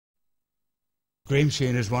Grahame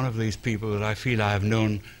Shane is one of these people that I feel I have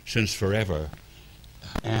known since forever,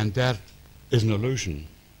 and that is an illusion.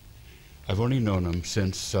 I've only known him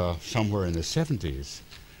since somewhere in the 70s.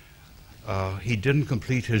 He didn't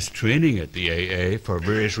complete his training at the AA for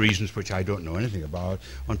various reasons which I don't know anything about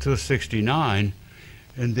until '69,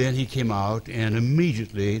 and then he came out, and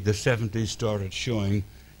immediately the 70s started showing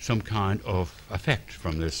some kind of effect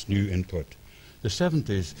from this new input. The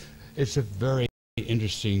 70s, it's a very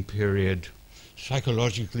interesting period,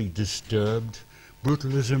 psychologically disturbed,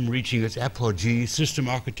 brutalism reaching its apogee, system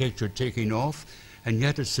architecture taking off, and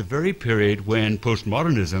yet it's the very period when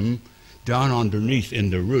postmodernism, down underneath in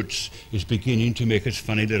the roots, is beginning to make its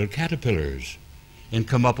funny little caterpillars and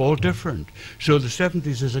come up all different. So the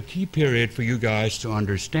 70s is a key period for you guys to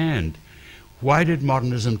understand. Why did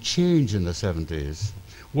modernism change in the 70s?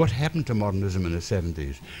 What happened to modernism in the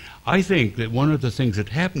 70s? I think that one of the things that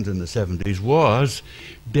happened in the 70s was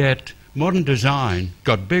that modern design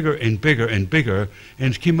got bigger and bigger and bigger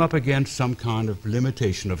and came up against some kind of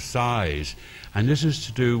limitation of size. And this is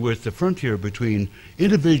to do with the frontier between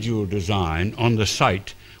individual design on the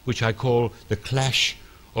site, which I call the clash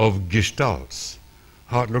of gestalts.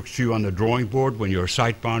 How it looks to you on the drawing board when your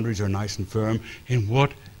site boundaries are nice and firm, and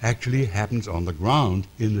what actually happens on the ground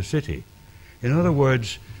in the city. In other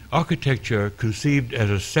words, architecture conceived as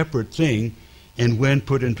a separate thing, and when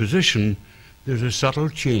put in position, there's a subtle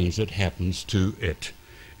change that happens to it.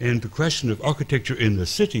 And the question of architecture in the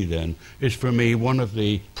city, then, is for me one of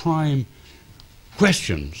the prime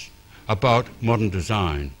questions about modern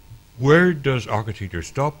design. Where does architecture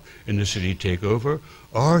stop and the city take over?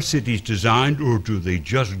 Are cities designed, or do they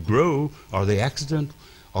just grow? Are they accident?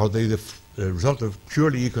 Are they the result of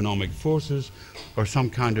purely economic forces, or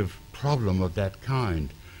some kind of problem of that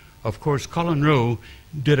kind? Of course, Colin Rowe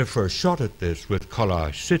did a first shot at this with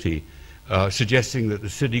Collage City, suggesting that the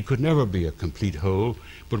city could never be a complete whole,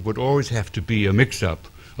 but would always have to be a mix-up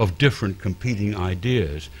of different competing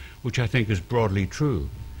ideas, which I think is broadly true.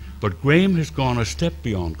 But Grahame has gone a step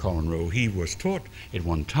beyond Colin Rowe. He was taught at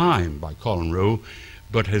one time by Colin Rowe,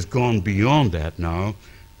 but has gone beyond that now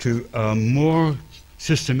to a more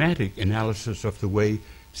systematic analysis of the way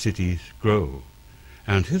cities grow.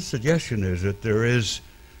 And his suggestion is that there is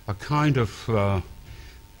a kind of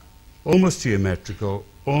almost geometrical,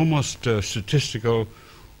 almost statistical,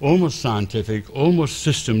 almost scientific, almost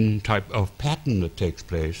system type of pattern that takes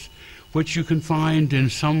place, which you can find in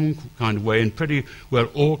some kind of way in pretty well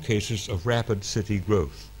all cases of rapid city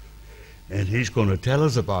growth. And he's going to tell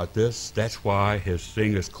us about this. That's why his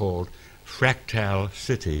thing is called Fractal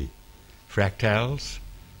City. Fractals,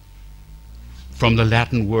 from the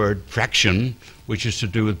Latin word fraction, which is to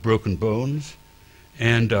do with broken bones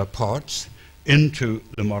and parts, into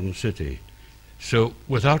the modern city. So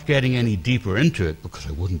without getting any deeper into it, because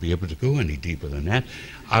I wouldn't be able to go any deeper than that,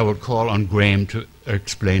 I would call on Grahame to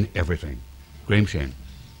explain everything. Grahame Shane.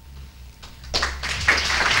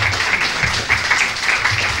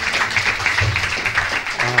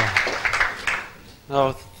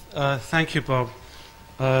 Thank you, Bob.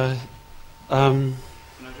 Can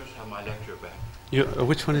I just have my lecture back?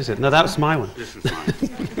 Which one is it? No, that was my one. This is mine.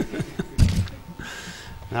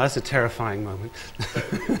 Now, that's a terrifying moment.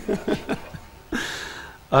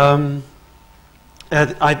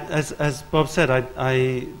 As Bob said,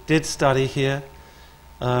 I did study here.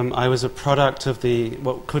 I was a product of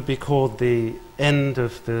what could be called the end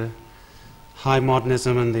of the high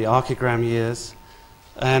modernism and the archigram years.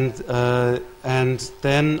 And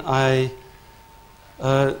then I,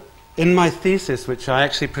 in my thesis, which I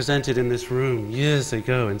actually presented in this room years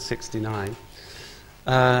ago in '69,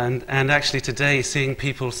 and actually today seeing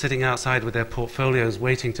people sitting outside with their portfolios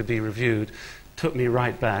waiting to be reviewed took me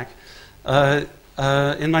right back.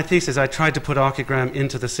 In my thesis, I tried to put archigram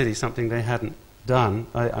into the city, something they hadn't done.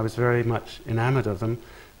 I was very much enamored of them,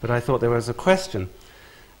 but I thought there was a question.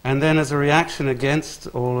 And then as a reaction against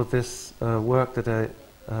all of this work that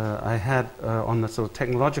I had on the sort of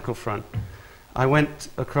technological front, I went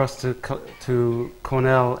across to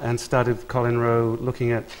Cornell and studied Colin Rowe,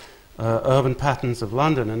 looking at urban patterns of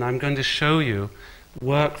London. And I'm going to show you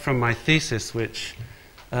work from my thesis, which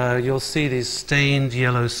you'll see these stained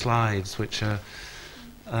yellow slides, which are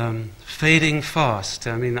fading fast.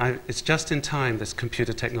 I mean, it's just in time this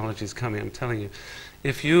computer technology is coming, I'm telling you.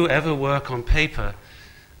 If you ever work on paper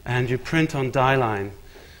and you print on die line,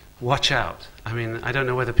 watch out. I mean, I don't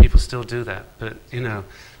know whether people still do that, but, you know,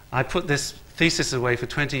 I put this thesis away for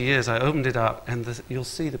 20 years. I opened it up, and you'll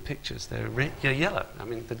see the pictures. They're yellow. I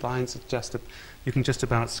mean, the lines are just, you can just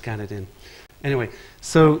about scan it in. Anyway,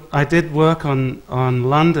 so I did work on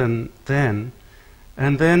London then,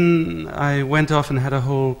 And then I went off and had a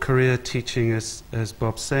whole career teaching, as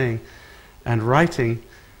Bob's saying, and writing.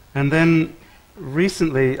 And then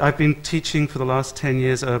recently, I've been teaching for the last 10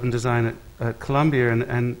 years urban design at Columbia,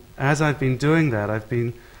 and as I've been doing that, I've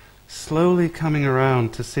been slowly coming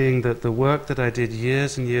around to seeing that the work that I did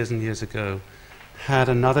years and years and years ago had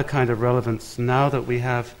another kind of relevance now that we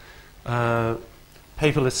have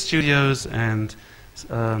paperless studios and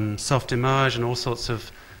soft image and all sorts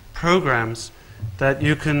of programs that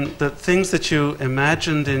you can, that things that you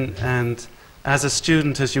imagined in, and as a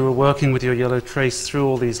student as you were working with your yellow trace through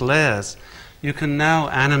all these layers, you can now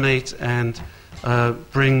animate and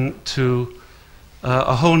bring to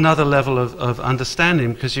a whole nother level of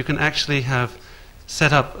understanding, because you can actually have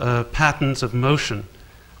set up patterns of motion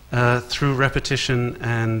through repetition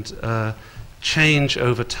and change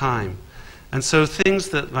over time. And so things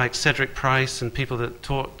that like Cedric Price and people that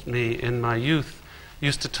taught me in my youth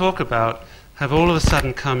used to talk about have all of a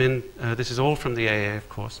sudden come in, this is all from the AA of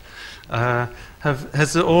course,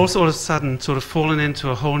 has all sort of sudden sort of fallen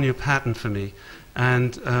into a whole new pattern for me.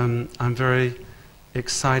 And I'm very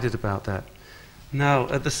excited about that. Now,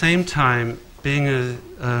 at the same time, being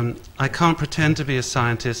I can't pretend to be a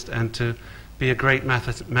scientist and to be a great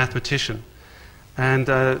mathematician. And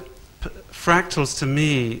fractals to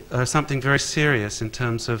me are something very serious in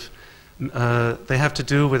terms of they have to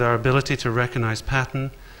do with our ability to recognize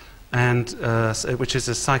pattern, and which is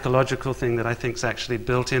a psychological thing that I think is actually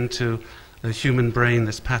built into the human brain,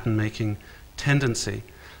 this pattern-making tendency.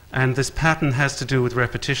 And this pattern has to do with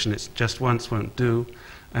repetition. It's just once won't do,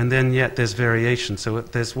 and then yet there's variation. So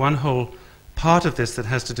there's one whole part of this that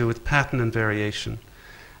has to do with pattern and variation.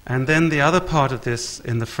 And then the other part of this,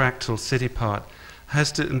 in the fractal city part,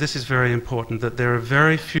 has to, and this is very important, that there are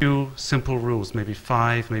very few simple rules, maybe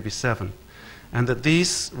 5, maybe 7, and that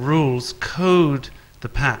these rules code the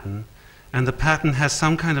pattern, and the pattern has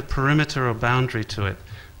some kind of perimeter or boundary to it,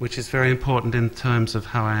 which is very important in terms of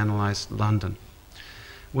how I analyze London.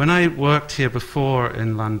 When I worked here before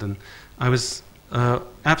in London, I was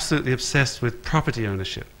absolutely obsessed with property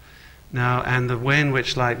ownership. Now, and the way in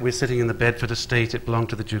which, like, we're sitting in the Bedford estate, it belonged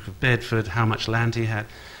to the Duke of Bedford, how much land he had.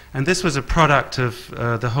 And this was a product of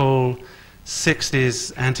the whole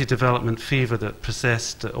 60s anti-development fever that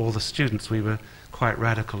possessed all the students. We were quite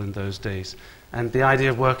radical in those days. And the idea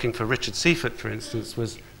of working for Richard Seifert, for instance,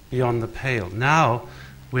 was beyond the pale. Now,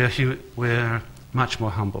 we're much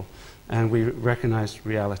more humble, and we recognize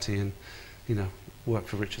reality and, you know, work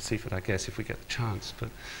for Richard Seifert, I guess, if we get the chance, but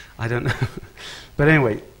I don't know. But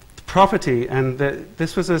anyway, property, and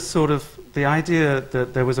this was a sort of, the idea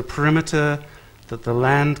that there was a perimeter, that the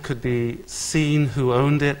land could be seen, who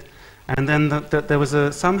owned it, and then that there was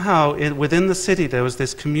a, somehow within the city there was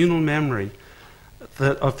this communal memory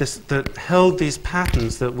that held these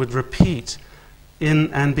patterns that would repeat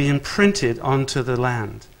in and be imprinted onto the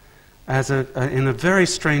land as in a very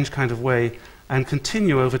strange kind of way, and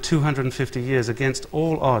continue over 250 years against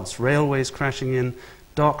all odds. Railways crashing in,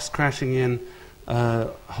 docks crashing in,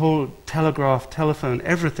 whole telegraph, telephone,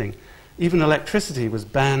 everything. Even electricity was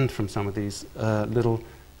banned from some of these little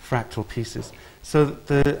fractal pieces. So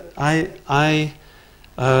when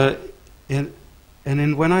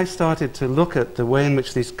I started to look at the way in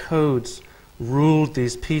which these codes ruled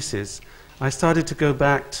these pieces, I started to go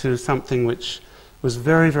back to something which was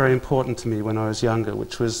very, very important to me when I was younger,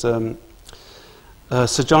 which was Sir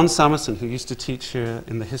John Summerson, who used to teach here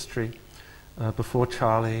in the history before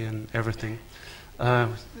Charlie and everything.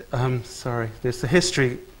 Sorry, there's the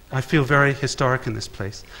history. I feel very historic in this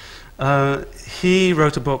place. He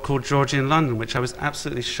wrote a book called Georgian London, which I was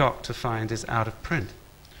absolutely shocked to find is out of print.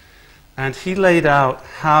 And he laid out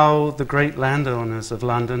how the great landowners of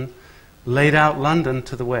London laid out London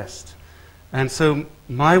to the west. And so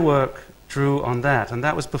my work drew on that, and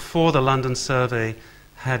that was before the London Survey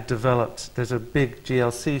had developed. There's a big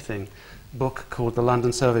GLC book called the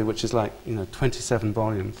London Survey, which is like, 27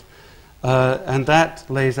 volumes. And that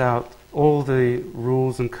lays out all the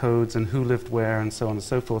rules and codes and who lived where and so on and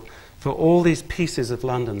so forth for all these pieces of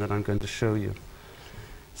London that I'm going to show you.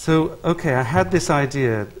 So, okay, I had this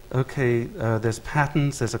idea, okay, there's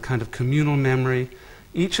patterns, there's a kind of communal memory.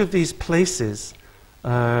 Each of these places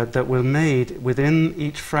that were made within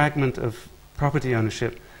each fragment of property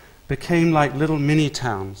ownership became like little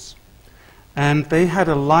mini-towns. And they had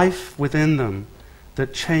a life within them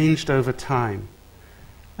that changed over time.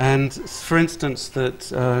 And for instance,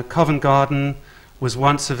 that Covent Garden was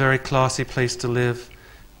once a very classy place to live.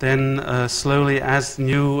 Then slowly, as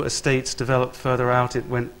new estates developed further out, it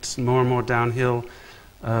went more and more downhill.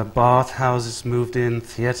 Bath houses moved in,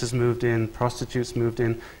 theatres moved in, prostitutes moved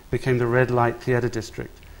in, became the red light theatre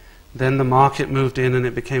district. Then the market moved in and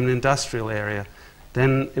it became an industrial area.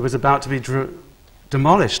 Then it was about to be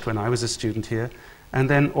demolished when I was a student here. And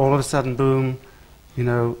then all of a sudden, boom, you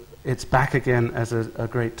know, it's back again as a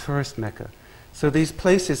great tourist mecca. So these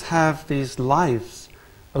places have these lives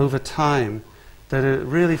over time that are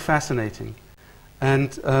really fascinating.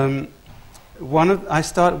 And one of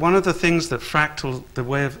the things that Fractal, the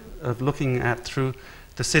way of looking at through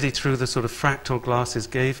the city through the sort of fractal glasses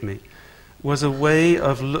gave me, was a way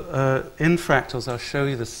of, in fractals, I'll show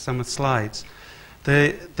you some of the slides,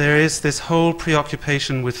 there is this whole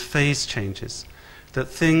preoccupation with phase changes, that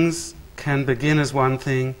things can begin as one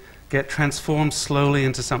thing, get transformed slowly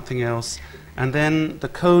into something else, and then the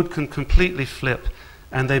code can completely flip,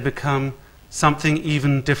 and they become something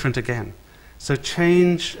even different again. So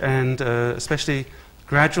change, and especially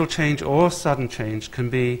gradual change or sudden change, can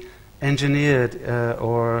be engineered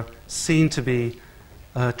or seen to be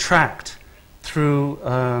tracked through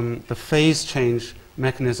the phase change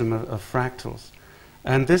mechanism of fractals.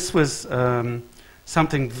 And this was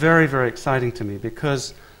something very, very exciting to me,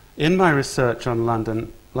 because in my research on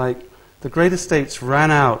London, like, the great estates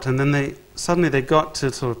ran out, and then suddenly they got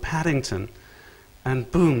to sort of Paddington,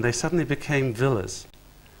 and boom, they suddenly became villas.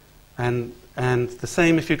 And the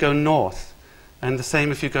same if you go north, and the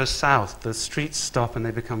same if you go south. The streets stop and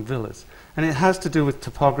they become villas. And it has to do with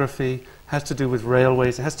topography, has to do with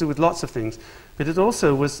railways, it has to do with lots of things. But it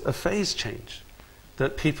also was a phase change,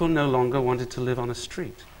 that people no longer wanted to live on a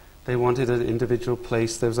street. They wanted an individual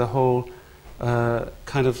place. There was a whole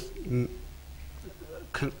kind of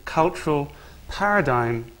cultural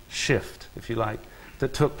paradigm shift, if you like,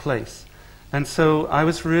 that took place. And so I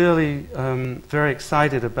was really very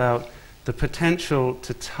excited about the potential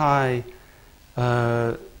to tie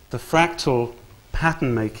the fractal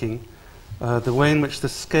pattern making, the way in which the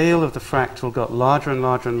scale of the fractal got larger and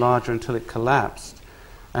larger and larger until it collapsed,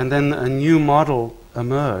 and then a new model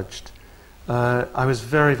emerged. I was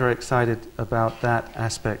very, very excited about that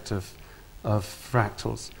aspect of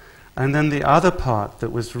fractals. And then the other part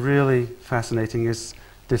that was really fascinating is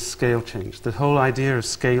this scale change. The whole idea of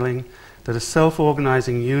scaling, that a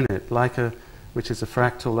self-organizing unit, which is a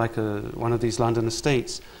fractal, like one of these London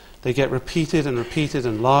estates, they get repeated and repeated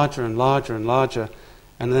and larger and larger and larger,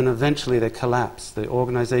 and then eventually they collapse. The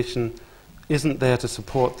organization isn't there to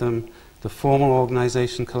support them. The formal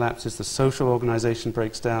organization collapses, the social organization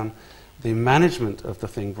breaks down, the management of the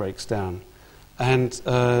thing breaks down. And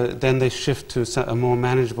then they shift to a more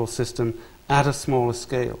manageable system at a smaller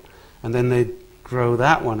scale. And then they grow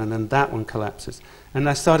that one, and then that one collapses. And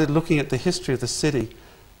I started looking at the history of the city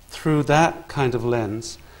through that kind of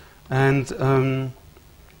lens. And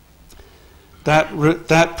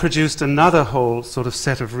that produced another whole sort of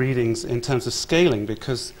set of readings in terms of scaling,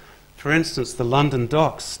 because, for instance, the London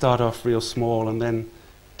docks start off real small, and then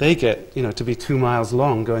they get, to be 2 miles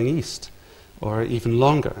long going east, or even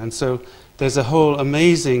longer. And so there's a whole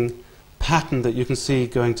amazing pattern that you can see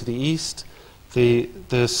going to the east.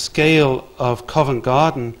 The scale of Covent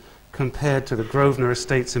Garden compared to the Grosvenor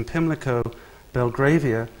estates in Pimlico,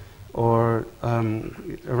 Belgravia, or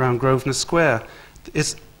around Grosvenor Square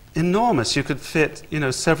is enormous. You could fit,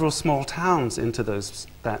 several small towns into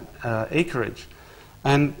that acreage,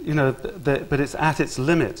 and but it's at its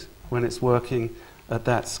limit when it's working at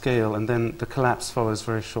that scale, and then the collapse follows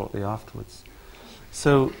very shortly afterwards.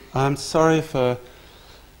 So I'm sorry for.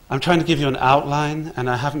 I'm trying to give you an outline, and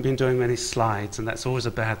I haven't been doing many slides, and that's always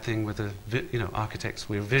a bad thing with architects.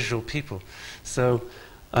 We're visual people. So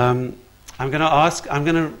I'm going to ask.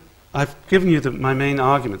 I've given you my main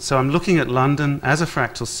argument. So I'm looking at London as a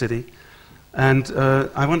fractal city, and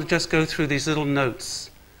I want to just go through these little notes.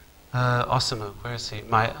 Osimo, where is he?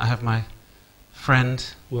 I have my friend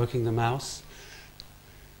working the mouse.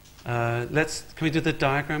 Can we do the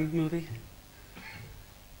diagram movie?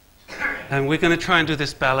 And we're going to try and do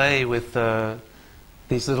this ballet with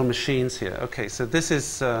these little machines here. Okay, so this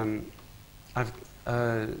is one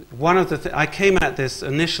of the. I came at this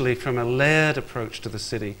initially from a layered approach to the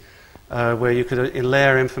city, where you could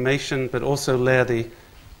layer information, but also layer the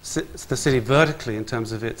city vertically in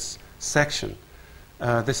terms of its section.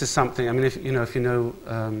 This is something. I mean, if you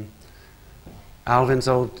know. Alvin's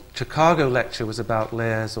old Chicago lecture was about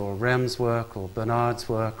layers, or Rem's work, or Bernard's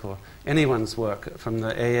work, or anyone's work from the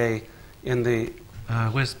AA in the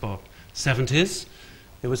where's Bob? 70s.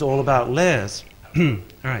 It was all about layers,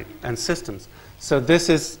 right, and systems. So this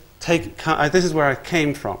is where I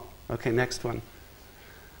came from. Okay, next one.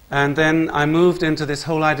 And then I moved into this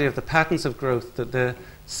whole idea of the patterns of growth, that the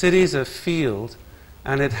city's a field,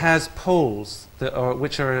 and it has poles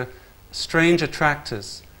which are strange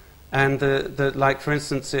attractors. And like, for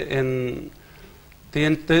instance, in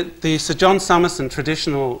The Sir John Summerson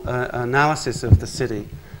traditional analysis of the city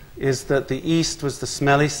is that the east was the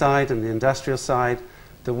smelly side and the industrial side,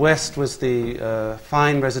 the west was the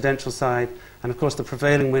fine residential side, and of course the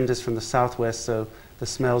prevailing wind is from the southwest, so the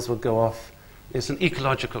smells will go off. It's an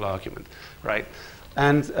ecological argument, right?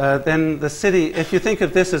 And then the city, if you think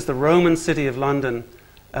of this as the Roman city of London,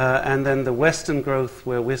 and then the western growth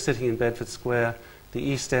where we're sitting in Bedford Square, the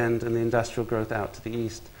East End, and the industrial growth out to the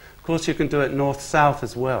east. Of course, you can do it north-south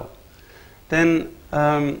as well. Then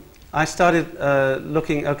I started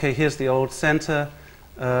looking, okay, here's the old center.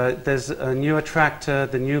 There's a new attractor.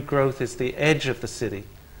 The new growth is the edge of the city.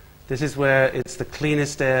 This is where it's the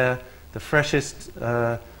cleanest air, the freshest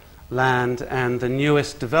land, and the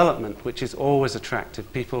newest development, which is always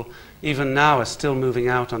attractive. People, even now, are still moving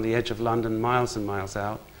out on the edge of London, miles and miles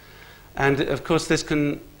out. And, of course, this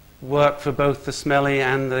can work for both the smelly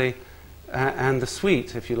and the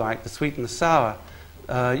sweet, if you like, the sweet and the sour.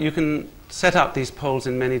 You can set up these poles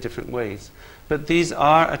in many different ways. But these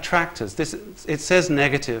are attractors. It says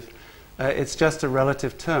negative. It's just a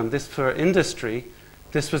relative term. This, for industry,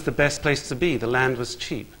 this was the best place to be. The land was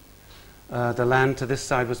cheap. The land to this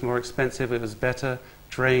side was more expensive. It was better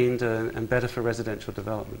drained and better for residential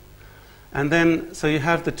development. And then, so you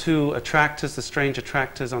have the two attractors, the strange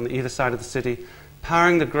attractors on either side of the city,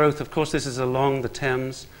 powering the growth. Of course, this is along the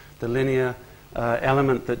Thames, the linear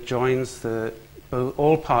element that joins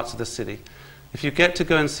all parts of the city. If you get to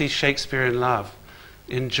go and see Shakespeare in Love,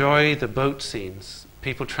 enjoy the boat scenes.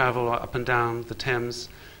 People travel up and down the Thames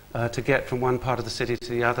to get from one part of the city to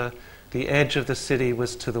the other. The edge of the city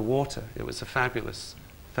was to the water. It was a fabulous,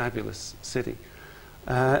 fabulous city.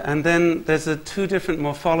 And then there's two different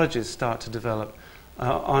morphologies start to develop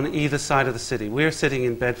on either side of the city. We're sitting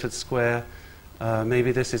in Bedford Square.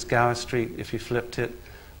 Maybe this is Gower Street if you flipped it.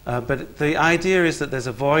 But the idea is that there's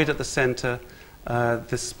a void at the center.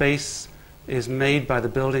 The space is made by the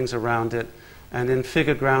buildings around it. And in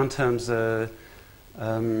figure ground terms, I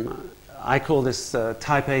call this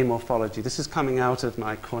type A morphology. This is coming out of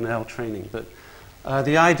my Cornell training. But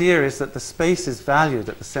the idea is that the space is valued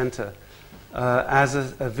at the center as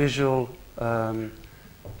a visual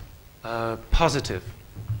positive.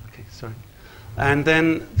 Okay, sorry. And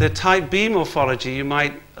then the type B morphology, you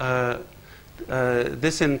might,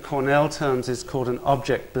 this in Cornell terms is called an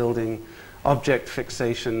object building, object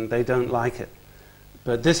fixation. They don't like it.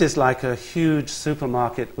 But this is like a huge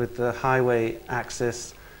supermarket with the highway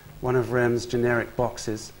access, one of REM's generic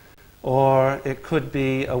boxes. Or it could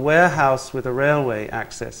be a warehouse with a railway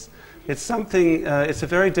access. It's something, it's a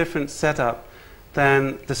very different setup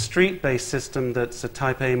than the street-based system that's a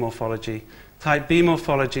type A morphology. Type B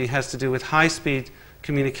morphology has to do with high-speed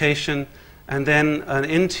communication and then an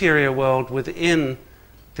interior world within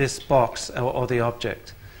this box or the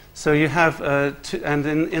object. So you have, and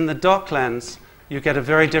in the docklands, you get a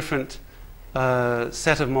very different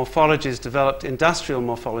set of morphologies developed, industrial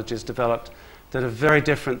morphologies developed, that are very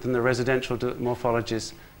different than the residential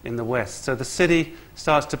morphologies in the West. So the city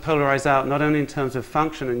starts to polarize out, not only in terms of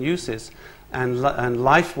function and uses, and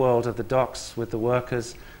life world of the docks with the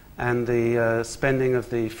workers and the spending of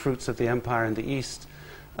the fruits of the empire in the East,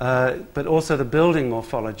 but also the building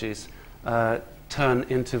morphologies turn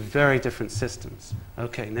into very different systems.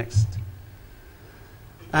 Okay, next.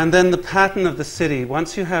 And then the pattern of the city.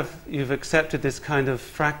 Once you've accepted this kind of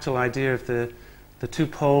fractal idea of the two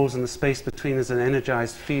poles and the space between as an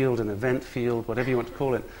energized field, an event field, whatever you want to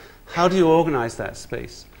call it, how do you organize that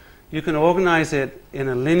space? You can organize it in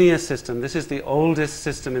a linear system. This is the oldest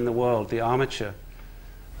system in the world, the armature,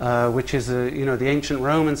 which is, the ancient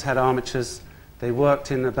Romans had armatures. They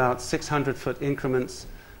worked in about 600-foot increments.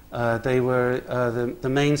 They were the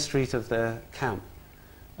main street of their camp.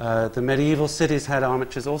 The medieval cities had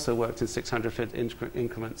armatures, also worked in 600-foot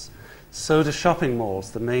increments. So do shopping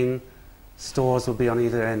malls. The main stores will be on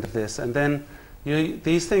either end of this. And then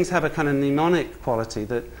these things have a kind of mnemonic quality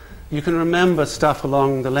that you can remember stuff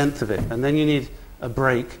along the length of it, and then you need a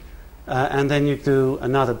break, and then you do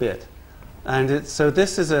another bit. And so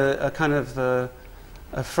this is a kind of a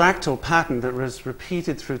fractal pattern that was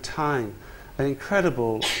repeated through time, an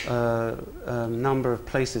incredible number of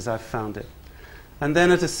places I've found it. And then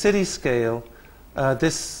at a city scale,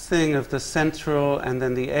 this thing of the central and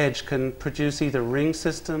then the edge can produce either ring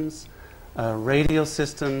systems, radial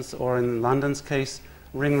systems, or in London's case,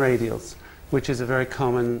 ring radials, which is a very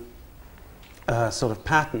common sort of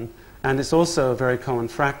pattern, and it's also a very common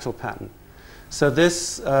fractal pattern. So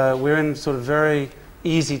this, we're in sort of very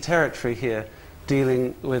easy territory here,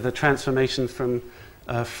 dealing with a transformation from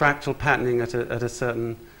fractal patterning at a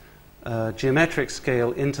certain geometric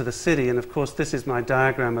scale into the city. And of course, this is my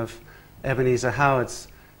diagram of Ebenezer Howard's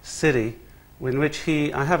city, in which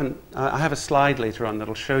I have a slide later on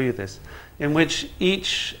that'll show you this, in which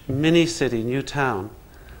each mini-city, new town,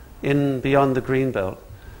 beyond the Greenbelt,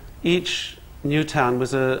 each new town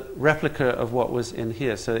was a replica of what was in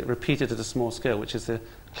here, so it repeated at a small scale, which is the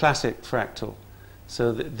classic fractal.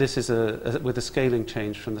 So this is with a scaling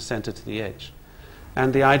change from the center to the edge.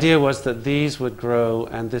 And the idea was that these would grow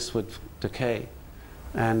and this would decay,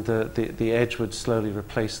 and the edge would slowly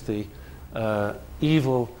replace the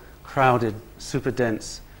evil, crowded, super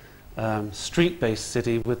dense street-based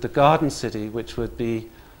city with the garden city, which would be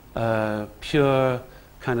pure,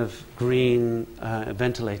 kind of green,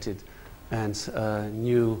 ventilated, and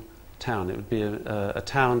new town. It would be a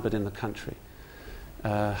town, but in the country,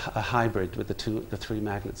 a hybrid with the three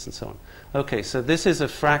magnets and so on. Okay, so this is a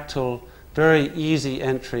fractal, very easy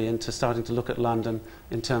entry into starting to look at London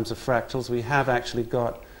in terms of fractals. We have actually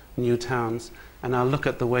got new towns, and I'll look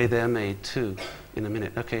at the way they're made too in a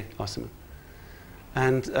minute. Okay, awesome.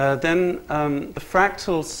 And then the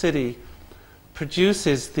fractal city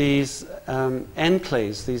produces these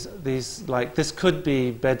enclaves, these like, this could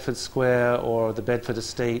be Bedford Square or the Bedford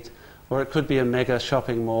Estate, or it could be a mega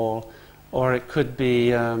shopping mall, or it could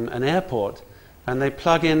be an airport. And they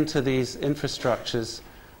plug into these infrastructures.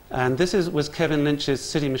 And this was Kevin Lynch's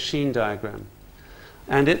city machine diagram.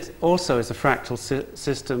 And it also is a fractal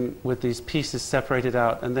system with these pieces separated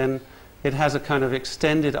out. And then it has a kind of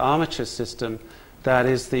extended armature system that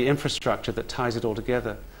is the infrastructure that ties it all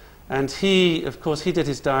together. And he, of course, he did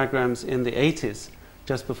his diagrams in the 80s,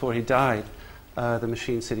 just before he died, the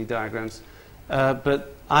machine city diagrams.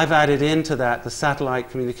 But I've added into that the satellite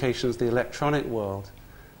communications, the electronic world,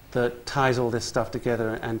 that ties all this stuff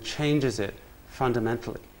together and changes it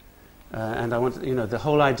fundamentally. And I want, the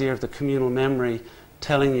whole idea of the communal memory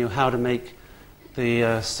telling you how to make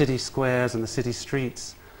the city squares and the city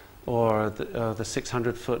streets, or the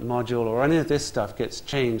 600-foot module, or any of this stuff gets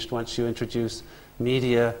changed once you introduce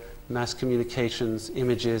media, mass communications,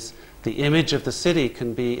 images. The image of the city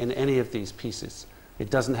can be in any of these pieces. It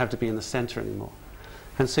doesn't have to be in the center anymore.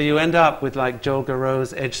 And so you end up with like Joel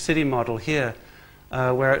Garreau's Edge City model here,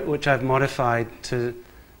 which I've modified to,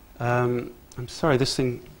 I'm sorry, this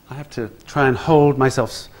thing, I have to try and hold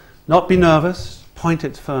myself, not be nervous, point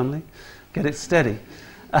it firmly, get it steady.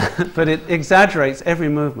 But it exaggerates every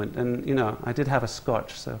movement. And, I did have a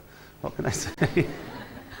scotch, so what can I say?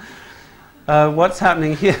 What's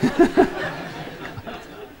happening here?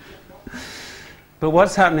 But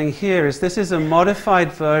what's happening here is this is a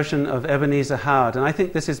modified version of Ebenezer Howard. And I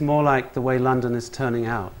think this is more like the way London is turning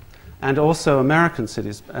out. And also American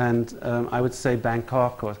cities. And I would say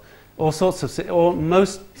Bangkok, or all sorts of cities, or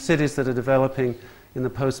most cities that are developing in the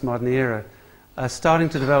postmodern era are starting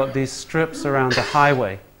to develop these strips around the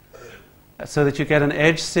highway, so that you get an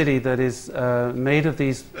edge city that is made of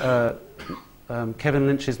these Kevin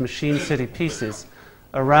Lynch's machine city pieces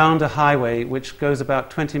around a highway which goes about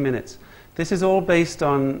 20 minutes. This is all based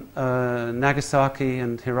on Nagasaki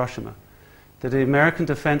and Hiroshima. The American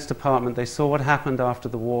Defense Department, they saw what happened after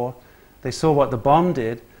the war, they saw what the bomb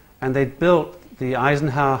did, and they built the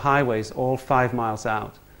Eisenhower highways all 5 miles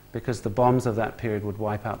out, because the bombs of that period would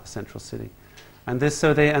wipe out the central city. And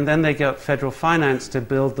then they got federal finance to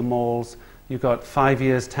build the malls. You got 5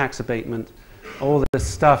 years tax abatement, all this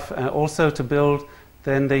stuff. Also to build,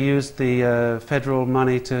 then they used the federal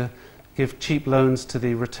money to give cheap loans to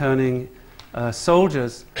the returning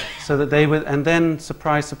soldiers, so that they would. And then,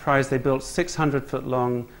 surprise, surprise, they built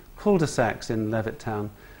 600-foot-long cul-de-sacs in Levittown,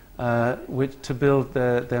 to build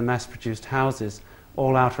their mass-produced houses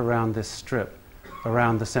all out around this strip,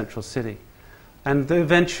 around the central city. And the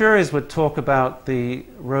Venturis would talk about the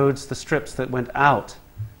roads, the strips that went out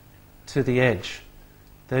to the edge.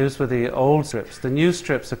 Those were the old strips. The new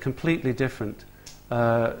strips are a completely different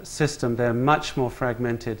system. They're much more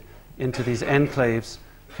fragmented into these enclaves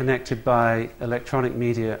connected by electronic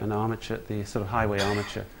media and armature, the sort of highway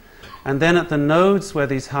armature. And then at the nodes where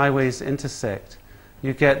these highways intersect,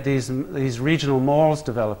 you get these regional malls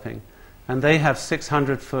developing, and they have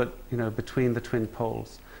 600-foot, between the twin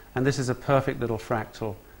poles. And this is a perfect little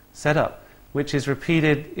fractal setup, which is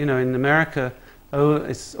repeated, in America.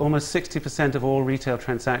 It's almost 60% of all retail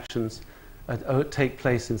transactions take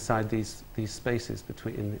place inside these spaces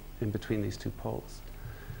in between these two poles.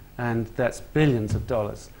 And that's billions of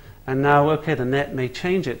dollars. And now, okay, the net may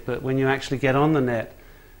change it, but when you actually get on the net,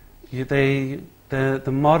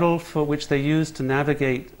 the model for which they use to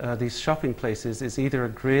navigate these shopping places is either a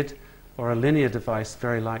grid or a linear device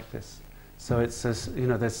very like this. So it's, there's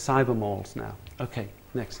cyber malls now. Okay,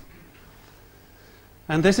 next.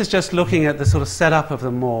 And this is just looking at the sort of setup of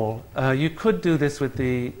the mall. You could do this with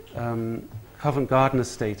the Covent Garden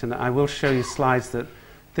estate, and I will show you slides that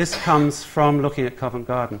this comes from looking at Covent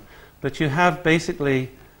Garden. But you have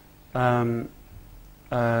basically a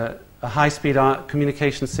high-speed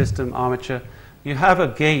communication system, armature. You have a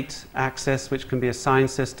gate access, which can be a sign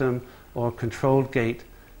system or a controlled gate.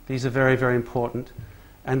 These are very, very important.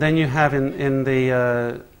 And then you have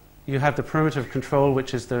you have the perimeter of control,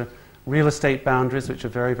 which is the real estate boundaries, which are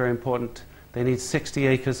very, very important. They need 60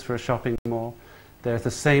 acres for a shopping mall. They're the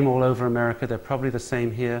same all over America. They're probably the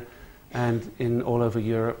same here and all over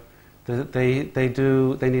Europe. They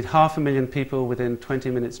need 500,000 people within 20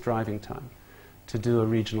 minutes driving time to do a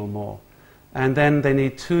regional mall. And then they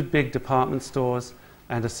need 2 big department stores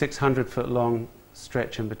and a 600-foot long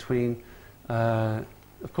stretch in between. Of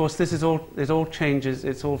course, it all changes.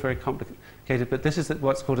 It's all very complicated, but this is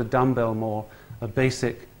what's called a dumbbell mall,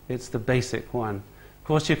 it's the basic one. Of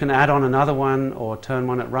course, you can add on another one or turn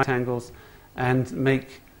one at right angles and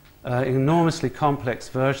make enormously complex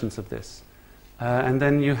versions of this. And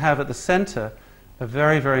then you have at the center a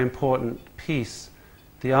very, very important piece.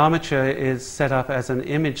 The armature is set up as an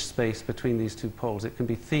image space between these 2 poles. It can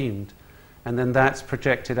be themed, and then that's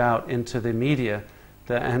projected out into the media.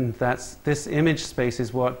 And this image space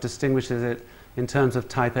is what distinguishes it in terms of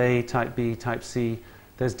type A, type B, type C.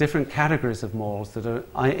 There's different categories of malls that are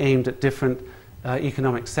aimed at different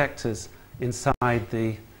economic sectors inside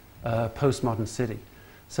the postmodern city.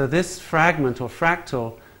 So this fragment or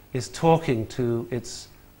fractal is talking to its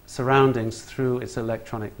surroundings through its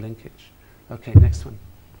electronic linkage. Okay, next one.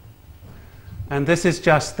 And this is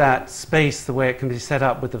just that space, the way it can be set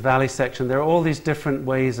up with the valley section. There are all these different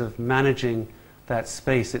ways of managing that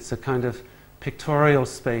space. It's a kind of pictorial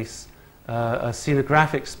space, a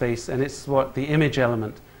scenographic space, and it's what the image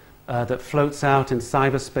element that floats out in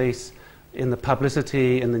cyberspace, in the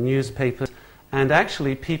publicity, in the newspapers, and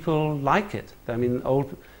actually people like it. I mean,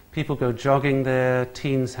 old people go jogging there,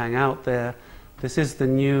 teens hang out there. This is the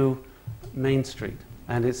new Main Street,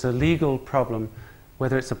 and it's a legal problem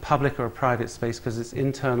whether it's a public or a private space, because it's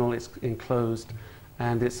internal, it's enclosed,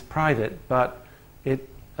 and it's private, but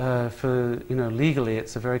legally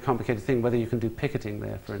it's a very complicated thing, whether you can do picketing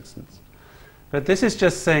there, for instance. But this is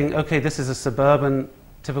just saying, okay, this is a suburban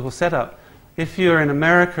typical setup. If you're in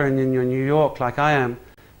America and you're in New York, like I am,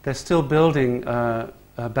 they're still building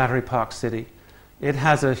Battery Park City. It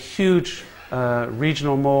has a huge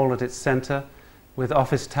regional mall at its center with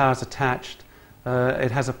office towers attached. It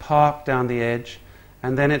has a park down the edge,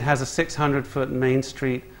 and then it has a 600-foot main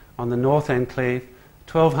street on the north enclave,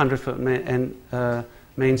 1,200-foot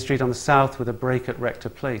main street on the south with a break at Rector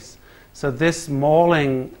Place. So this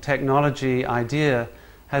malling technology idea,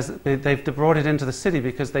 they've brought it into the city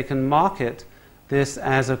because they can market this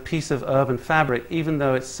as a piece of urban fabric, even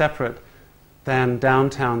though it's separate than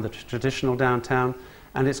downtown, the traditional downtown,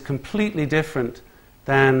 and it's completely different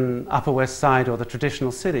than Upper West Side or the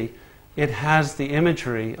traditional city. It has the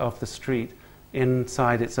imagery of the street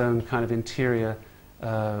inside its own kind of interior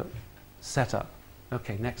setup.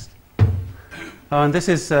 Okay, next. Oh, and this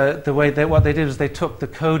is the way what they did is they took the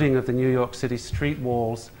coding of the New York City street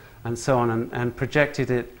walls and so on and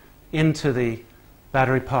projected it into the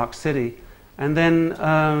Battery Park City. And then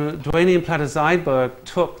Duane and Platter Zeidberg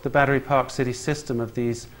took the Battery Park City system of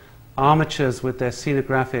these armatures with their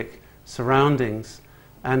scenographic surroundings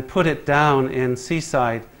and put it down in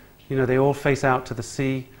Seaside. You know, they all face out to the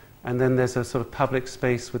sea, and then there's a sort of public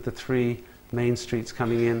space with the 3 main streets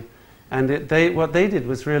coming in. And what they did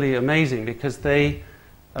was really amazing, because they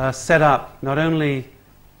set up not only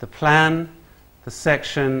the plan, the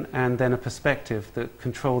section, and then a perspective that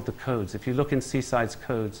controlled the codes. If you look in Seaside's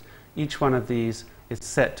codes, each one of these is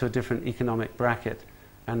set to a different economic bracket.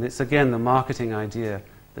 And it's, again, the marketing idea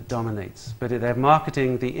that dominates. But they're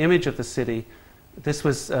marketing the image of the city. This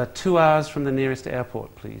was 2 hours from the nearest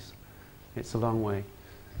airport, please. It's a long way.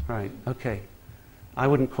 Right, okay. I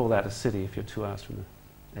wouldn't call that a city if you're 2 hours from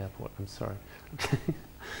the airport. I'm sorry.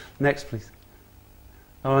 Next, please.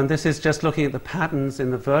 Oh, and this is just looking at the patterns in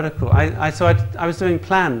the vertical. I was doing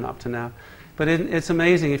plan up to now, but it's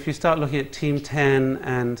amazing. If you start looking at Team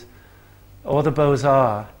 10 or the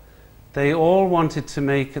Beaux-Arts, they all wanted to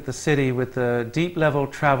make the city with the deep level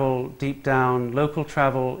travel, deep down, local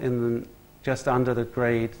travel just under the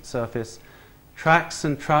grade surface, trucks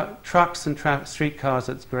and streetcars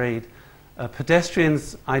at grade,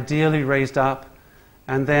 pedestrians ideally raised up,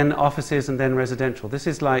 and then offices and then residential. This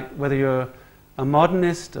is like whether you're a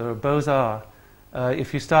modernist or a Beaux-Arts.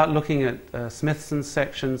 If you start looking at Smithson's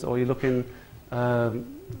sections, or you look in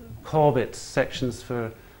Corbett's sections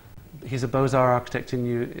for he's a Beaux-Arts architect in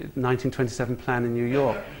 1927 plan in New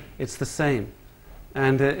York. It's the same.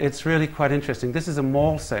 And it's really quite interesting. This is a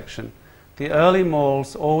mall section. The early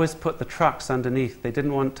malls always put the trucks underneath. They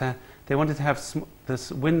didn't want to, they wanted to have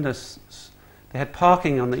this windows. They had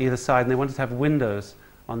parking on either side, and they wanted to have windows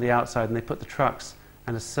on the outside, and they put the trucks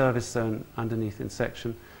and a service zone underneath in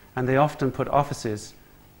section. And they often put offices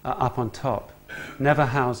up on top. Never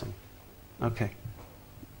house them. Okay.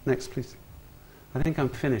 Next, please. I think I'm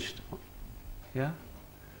finished. Yeah?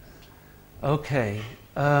 Okay.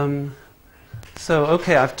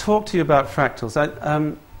 Okay, I've talked to you about fractals.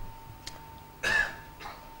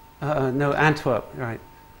 No, Antwerp, right.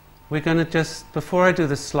 We're going to just, before I do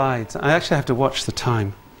the slides, I actually have to watch the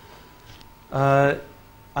time. I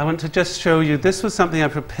want to just show you, this was something I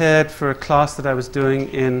prepared for a class that I was doing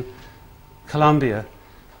in Columbia.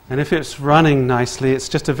 And if it's running nicely, it's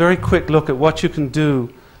just a very quick look at what you can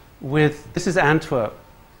do with, this is Antwerp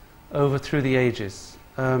over through the ages.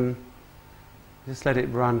 Just let it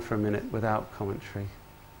run for a minute without commentary.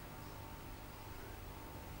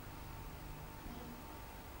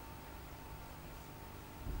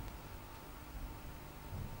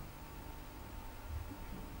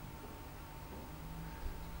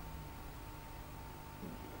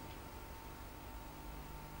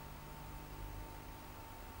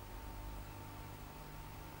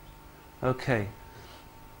 Okay.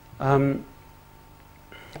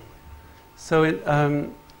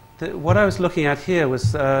 What I was looking at here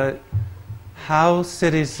was how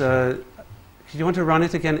cities... do you want to run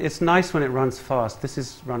it again? It's nice when it runs fast. This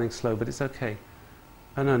is running slow, but it's okay.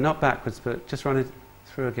 Oh no, not backwards, but just run it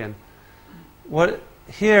through again.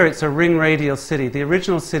 Here it's a ring radial city. The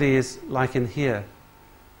original city is like in here.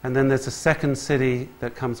 And then there's a second city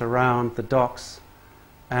that comes around, the docks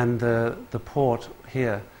and the port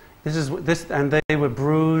here. And they were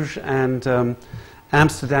Bruges and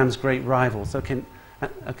Amsterdam's great rivals. Okay,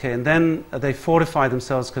 and then they fortify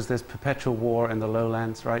themselves because there's perpetual war in the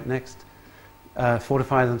lowlands right next.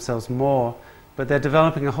 Fortify themselves more, but they're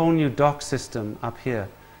developing a whole new dock system up here.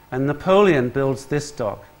 And Napoleon builds this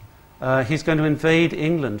dock. He's going to invade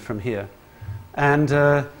England from here. And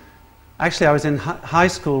actually, I was in high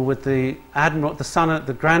school with the admiral,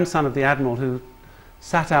 the grandson of the admiral, who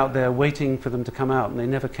sat out there waiting for them to come out, and they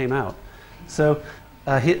never came out. So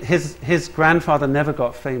his grandfather never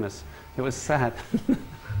got famous. It was sad.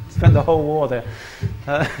 Spent the whole war there.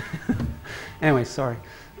 Anyway, sorry.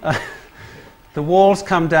 The walls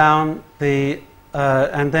come down,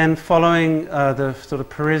 and then following the sort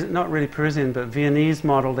of not really Parisian, but Viennese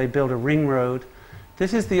model, they build a ring road.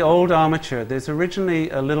 This is the old armature. There's originally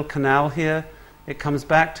a little canal here. It comes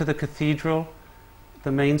back to the cathedral,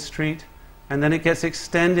 the main street, and then it gets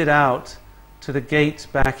extended out to the gate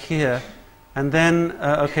back here. And then,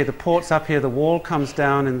 okay, the port's up here, the wall comes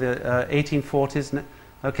down in the 1840s.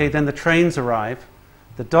 Okay, then the trains arrive.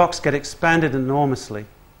 The docks get expanded enormously.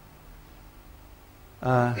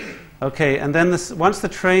 Okay, and then once the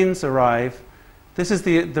trains arrive, this is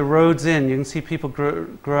the roads in. You can see people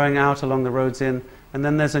growing out along the roads in. And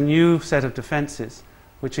then there's a new set of defenses,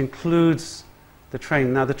 which includes the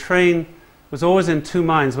train. Now, the train was always in two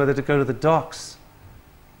minds, whether to go to the docks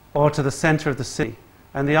or to the center of the city.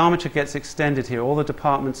 And the armature gets extended here. All the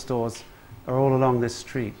department stores are all along this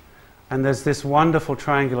street. And there's this wonderful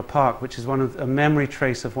triangular park, which is a memory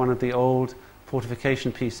trace of one of the old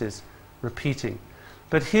fortification pieces, repeating.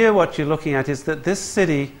 But here what you're looking at is that this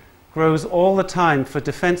city grows all the time for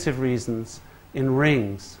defensive reasons in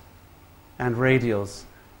rings and radials.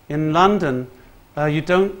 In London,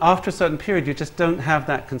 after a certain period, you just don't have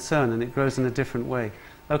that concern, and it grows in a different way.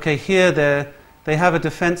 Okay, here they have a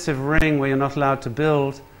defensive ring where you're not allowed to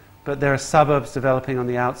build, but there are suburbs developing on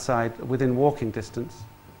the outside within walking distance.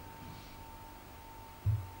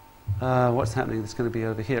 What's happening? It's going to be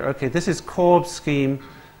over here. Okay, this is Corb's scheme.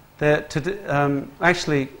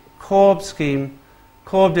 Actually, Corb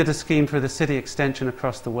did a scheme for the city extension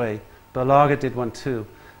across the way. Berlage did one too.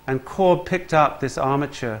 And Corb picked up this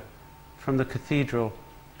armature from the cathedral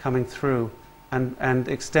coming through and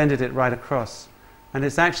extended it right across. And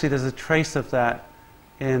there's a trace of that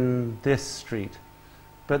in this street.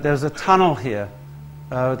 But there's a tunnel here.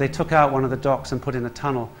 They took out one of the docks and put in a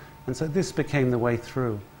tunnel. And so this became the way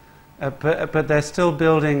through. But they're still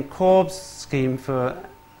building. Corb's scheme for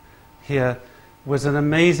here was an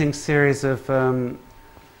amazing series of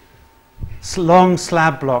long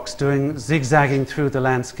slab blocks zigzagging through the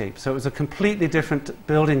landscape. So it was a completely different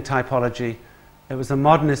building typology. It was a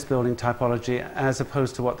modernist building typology as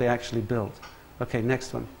opposed to what they actually built. Okay,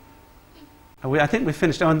 next one. I think we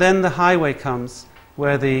finished. Oh, and then the highway comes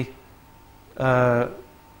where the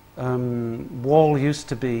wall used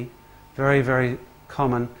to be. very, very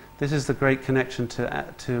common. This is the great connection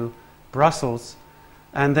to Brussels.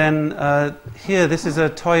 And then here, this is a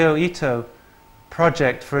Toyo Ito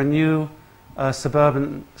project for a new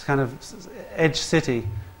suburban kind of edge city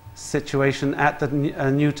situation at the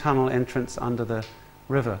new tunnel entrance under the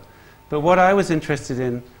river. But what I was interested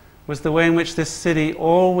in was the way in which this city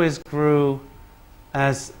always grew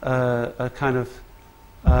as a kind of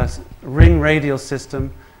ring radial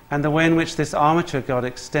system, and the way in which this armature got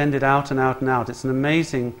extended out and out and out. It's an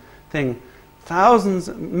amazing thing. Thousands,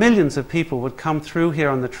 millions of people would come through here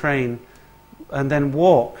on the train and then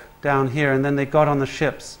walk down here, and then they got on the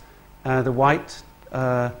ships, the White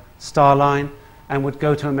Star Line, and would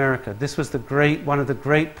go to America. This was one of the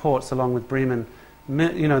great ports, along with Bremen.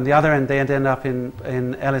 You know, on the other end, they'd end up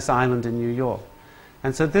in Ellis Island in New York.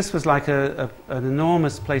 And so this was like an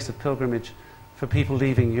enormous place of pilgrimage for people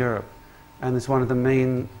leaving Europe, and it's one of the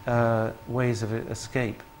main ways of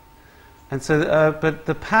escape. And so, but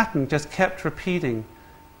the pattern just kept repeating,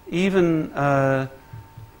 even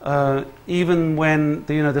when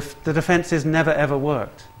the defences never ever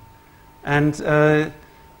worked, and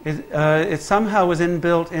it somehow was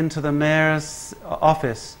inbuilt into the mayor's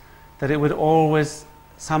office that it would always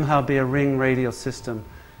somehow be a ring radial system,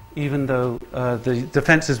 even though the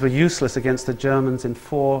defences were useless against the Germans in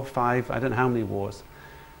 4, 5, I don't know how many wars.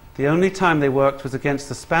 The only time they worked was against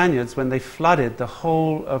the Spaniards, when they flooded the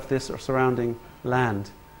whole of this surrounding land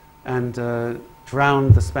and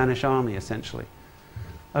drowned the Spanish army, essentially.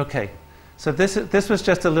 Okay, so this was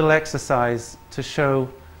just a little exercise to show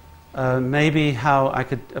maybe how I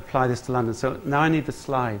could apply this to London. So now I need the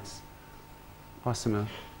slides. Awesome.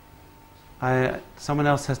 Someone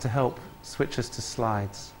else has to help switch us to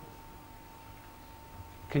slides.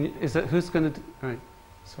 Who's going to do? All right,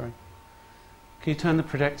 sorry. Can you turn the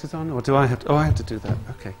projectors on, or do I have to? Oh, I have to do that.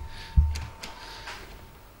 Okay.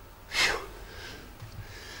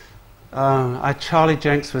 Charlie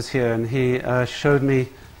Jenks was here, and he showed me,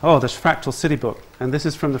 the Fractal City book, and this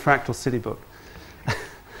is from the Fractal City book,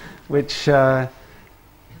 which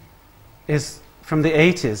is from the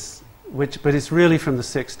 80s, but it's really from the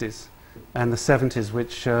 60s and the 70s,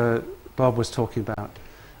 which Bob was talking about.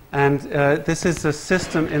 And this is a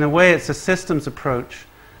system, in a way it's a systems approach.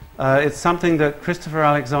 It's something that Christopher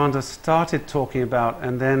Alexander started talking about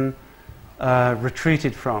and then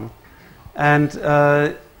retreated from. And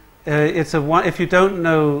if you don't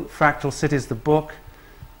know Fractal Cities, the book,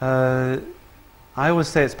 I always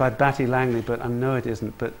say it's by Batty Langley, but I know it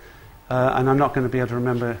isn't. But and I'm not going to be able to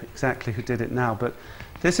remember exactly who did it now. But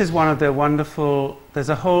this is one of their wonderful.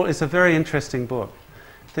 It's a very interesting book.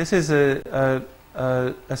 This is a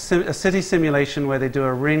city simulation where they do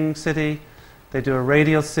a ring city, they do a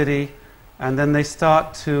radial city, and then they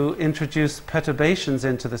start to introduce perturbations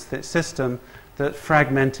into the system that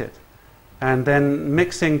fragment it. And then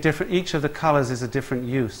mixing each of the colors is a different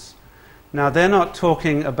use. Now, they're not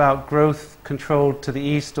talking about growth controlled to the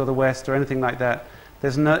east or the west or anything like that.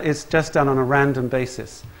 It's just done on a random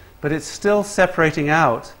basis. But it's still separating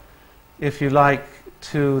out, if you like,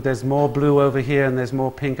 there's more blue over here and there's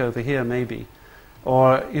more pink over here, maybe.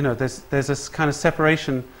 Or, there's this kind of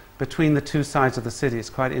separation between the two sides of the city. It's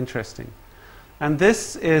quite interesting. And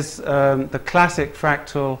this is the classic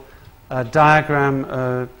fractal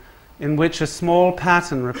diagram in which a small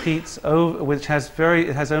pattern repeats over, which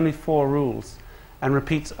it has only 4 rules, and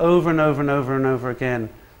repeats over and over and over and over again.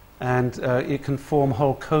 And it can form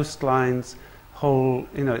whole coastlines,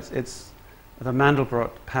 it's the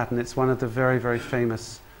Mandelbrot pattern. It's one of the very, very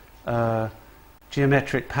famous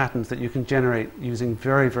geometric patterns that you can generate using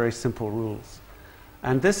very, very simple rules.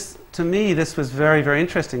 And this, to me, this was very, very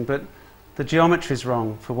interesting, but the geometry is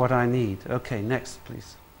wrong for what I need. Okay, next,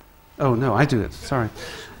 please. Oh, no, I do it. Sorry.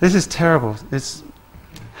 This is terrible.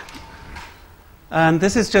 And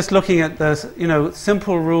this is just looking at the,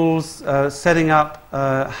 simple rules, setting up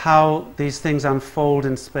how these things unfold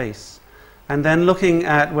in space. And then looking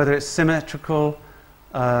at whether it's symmetrical,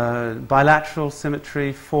 bilateral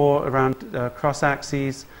symmetry, around cross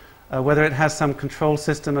axes, whether it has some control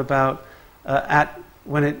system about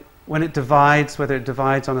when it divides, whether it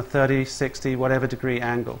divides on a 30, 60, whatever degree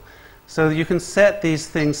angle. So you can set these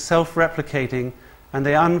things self-replicating, and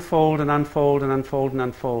they unfold and unfold and unfold and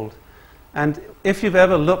unfold. And if you've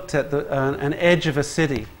ever looked at an edge of a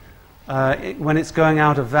city, when it's going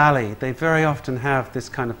out a valley, they very often have this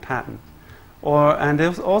kind of pattern. And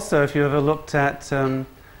also, if you ever looked at some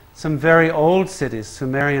very old cities,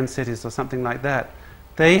 Sumerian cities or something like that,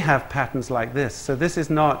 they have patterns like this. So this is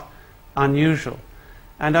not unusual.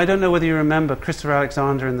 And I don't know whether you remember Christopher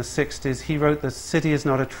Alexander in the 60s. He wrote "The City is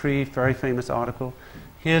Not a Tree," very famous article.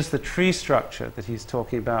 Here's the tree structure that he's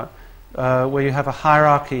talking about. where you have a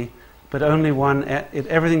hierarchy, but only one,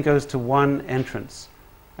 everything goes to one entrance.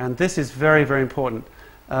 And this is very, very important.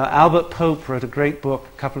 Albert Pope wrote a great book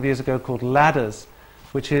a couple of years ago called Ladders,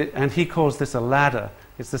 and he calls this a ladder.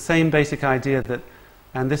 It's the same basic idea that,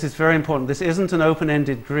 and this is very important, this isn't an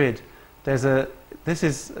open-ended grid. There's a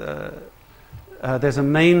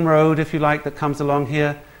main road, if you like, that comes along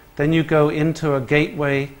here. Then you go into a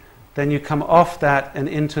gateway. Then you come off that and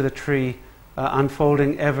into the tree,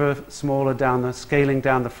 unfolding ever smaller scaling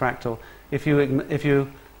down the fractal. If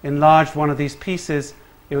you enlarged one of these pieces,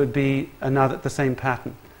 it would be the same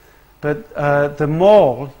pattern. But the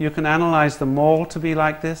mall, you can analyze the mall to be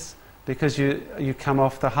like this, because you come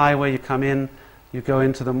off the highway, you come in, you go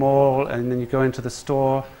into the mall, and then you go into the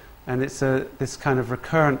store, and it's this kind of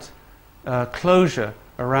recurrent closure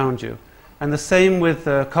around you. And the same with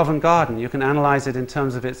Covent Garden. You can analyze it in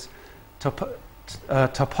terms of its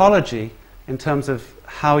topology, in terms of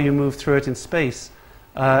how you move through it in space,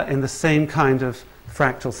 in the same kind of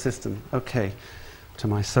fractal system. Okay, to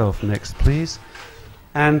myself next, please.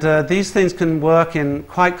 And these things can work in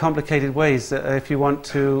quite complicated ways. If you want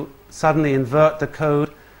to suddenly invert the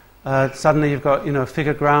code, suddenly you've got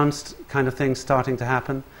figure ground kind of things starting to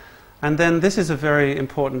happen. And then this is a very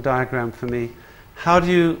important diagram for me. How do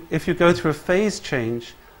you, if you go through a phase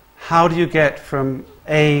change, how do you get from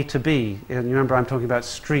A to B? And you remember I'm talking about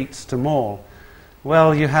streets to mall.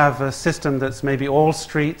 Well, you have a system that's maybe all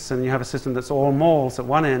streets, and you have a system that's all malls at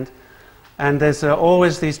one end. And there's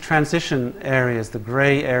always these transition areas, the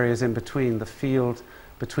gray areas in between, the field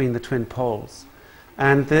between the twin poles.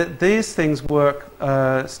 And these things work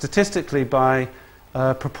statistically by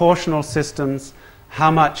proportional systems. How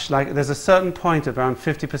much, like there's a certain point of around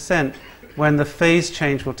 50% when the phase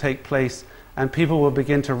change will take place, and people will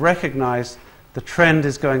begin to recognize the trend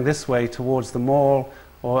is going this way towards the mall,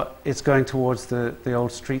 or it's going towards the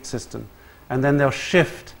old street system. And then they'll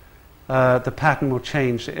shift. The pattern will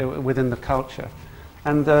change within the culture.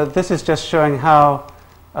 And this is just showing how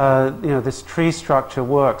this tree structure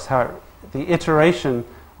works, how the iteration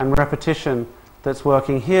and repetition that's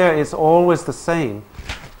working here is always the same.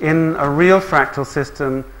 In a real fractal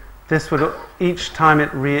system, this would, each time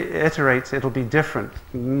it reiterates, it'll be different,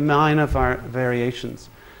 minor variations.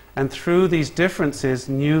 And through these differences,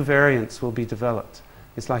 new variants will be developed.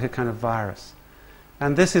 It's like a kind of virus.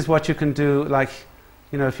 And this is what you can do, like,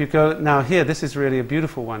 if you go, now here, this is really a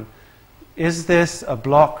beautiful one. Is this a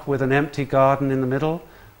block with an empty garden in the middle,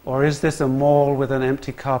 or is this a mall with an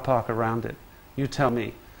empty car park around it? You tell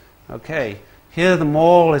me. Okay, here the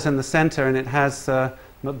mall is in the center, and it has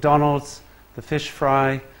McDonald's, the fish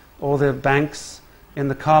fry, all the banks in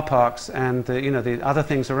the car parks, and the other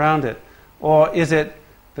things around it. Or is it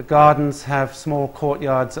the gardens have small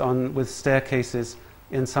courtyards with staircases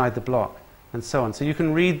inside the block, and so on. So you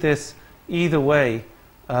can read this either way,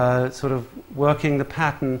 sort of working the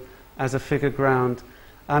pattern as a figure ground.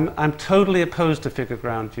 I'm totally opposed to figure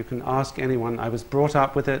ground. You can ask anyone. I was brought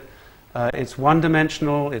up with it. It's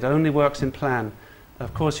one-dimensional. It only works in plan.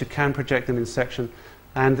 Of course, you can project them in section.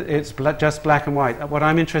 And it's just black and white. What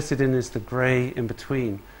I'm interested in is the gray in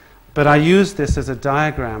between. But I use this as a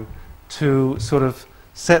diagram to sort of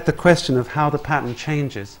set the question of how the pattern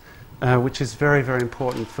changes, which is very, very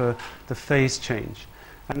important for the phase change.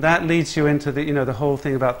 And that leads you into the whole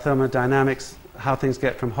thing about thermodynamics, how things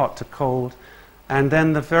get from hot to cold. And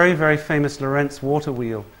then the very, very famous Lorentz water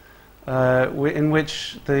wheel, in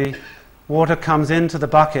which the water comes into the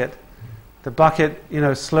bucket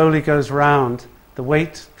slowly goes round, the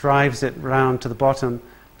weight drives it round to the bottom,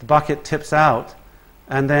 the bucket tips out,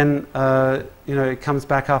 and then it comes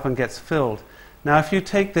back up and gets filled. Now, if you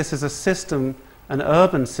take this as a system, an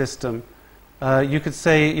urban system, you could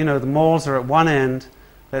say, the malls are at one end,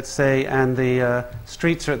 let's say, and the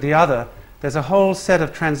streets are at the other. There's a whole set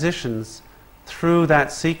of transitions through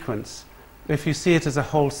that sequence if you see it as a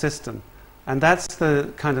whole system. And that's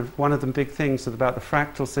the kind of one of the big things about the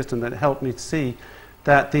fractal system that helped me to see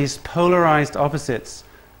that these polarized opposites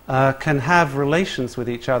can have relations with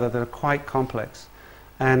each other that are quite complex,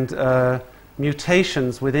 and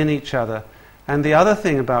mutations within each other. And the other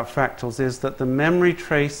thing about fractals is that the memory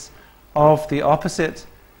trace of the opposite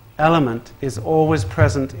element is always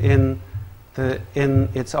present in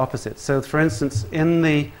its opposite. So, for instance, in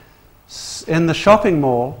the shopping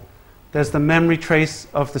mall, there's the memory trace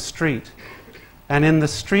of the street. And in the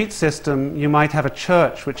street system, you might have a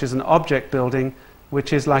church, which is an object building,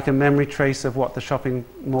 which is like a memory trace of what the shopping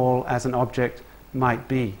mall as an object might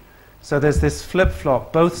be. So there's this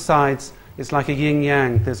flip-flop. Both sides, it's like a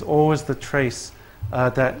yin-yang. There's always the trace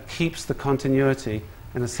that keeps the continuity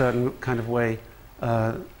in a certain kind of way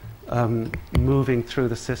moving through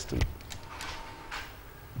the system.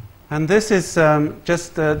 And this is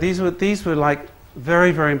these were like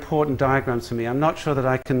very, very important diagrams for me. I'm not sure that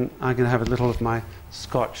I can have a little of my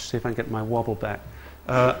scotch, see if I can get my wobble back.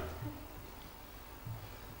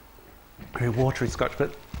 Very watery scotch,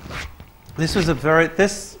 but this was a very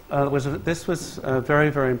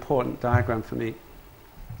very important diagram for me.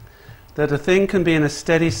 That a thing can be in a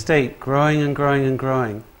steady state, growing and growing and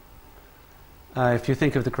growing. If you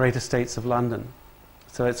think of the great estates of London,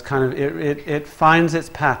 so it's kind of it finds its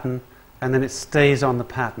pattern and then it stays on the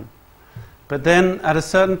pattern. But then at a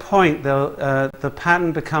certain point, the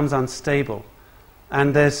pattern becomes unstable,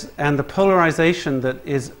 and the polarization that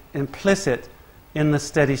is implicit in the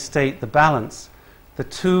steady state, the balance, the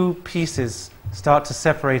two pieces start to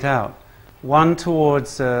separate out, one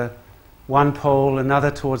towards one pole,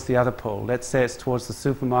 another towards the other pole. Let's say it's towards the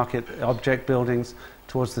supermarket, object buildings,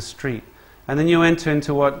 towards the street. And then you enter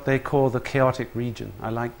into what they call the chaotic region. I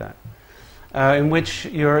like that. In which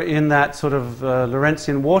you're in that sort of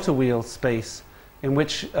Lorentzian water wheel space, in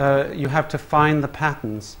which you have to find the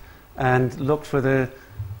patterns and look for the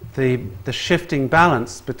shifting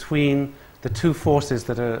balance between the two forces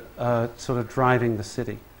that are sort of driving the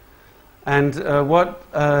city. And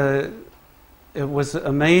it was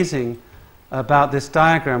amazing about this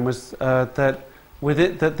diagram was that with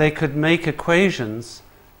it that they could make equations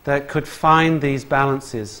that could find these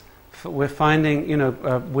balances. We're finding,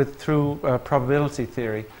 through probability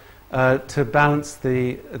theory, to balance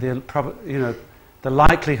the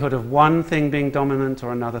likelihood of one thing being dominant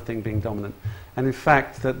or another thing being dominant, and in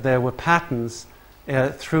fact that there were patterns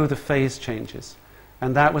through the phase changes,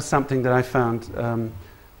 and that was something that I found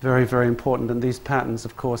very, very important. And these patterns,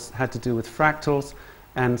 of course, had to do with fractals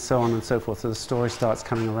and so on and so forth. So the story starts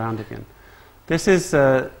coming around again. This is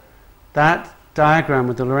that diagram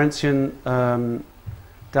with the Lorentzian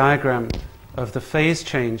diagram of the phase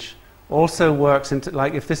change also works into,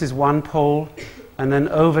 like, if this is one pole and then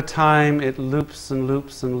over time it loops and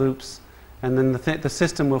loops and loops, and then the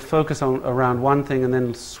system will focus on around one thing and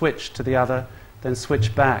then switch to the other, then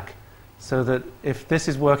switch back, so that if this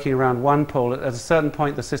is working around one pole, at a certain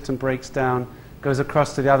point the system breaks down, goes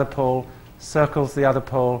across to the other pole, circles the other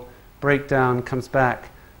pole, break down, comes back.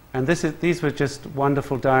 And these were just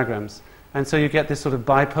wonderful diagrams. And so you get this sort of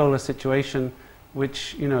bipolar situation,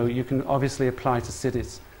 which you can obviously apply to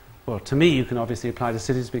cities. Well, to me, you can obviously apply to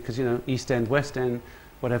cities because East End, West End,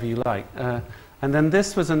 whatever you like. And then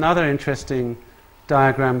this was another interesting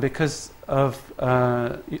diagram because of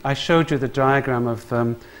I showed you the diagram of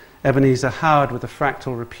Ebenezer Howard with the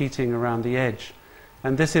fractal repeating around the edge,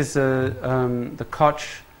 and this is the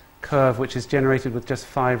Koch curve, which is generated with just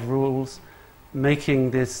 5 rules,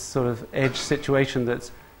 making this sort of edge situation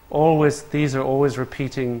that's always, these are always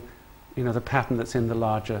repeating, the pattern that's in the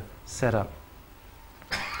larger setup.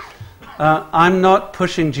 I'm not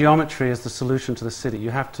pushing geometry as the solution to the city.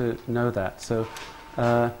 You have to know that. So,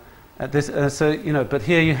 but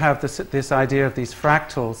here you have this idea of these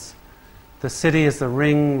fractals. The city is the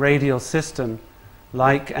ring radial system,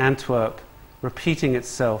 like Antwerp, repeating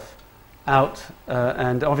itself out,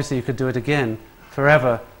 and obviously you could do it again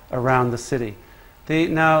forever around the city.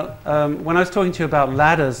 When I was talking to you about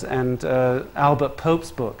ladders and Albert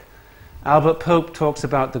Pope's book, Albert Pope talks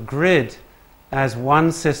about the grid as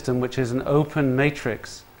one system, which is an open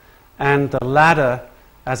matrix, and the ladder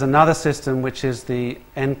as another system, which is the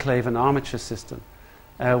enclave and armature system,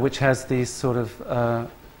 which has these sort of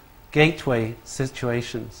gateway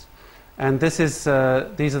situations. And these are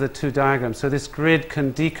the two diagrams. So this grid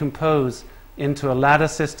can decompose into a ladder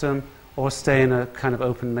system or stay in a kind of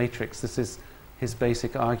open matrix. This is his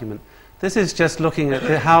basic argument. This is just looking at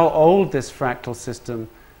how old this fractal system,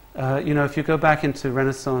 if you go back into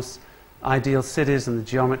Renaissance ideal cities and the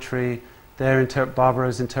geometry,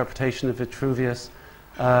 Barbaro's interpretation of Vitruvius,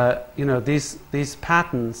 these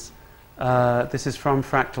patterns, this is from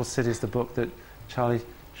Fractal Cities, the book that Charlie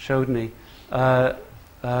showed me, the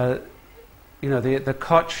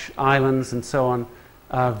Koch Islands and so on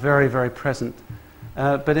are very, very present.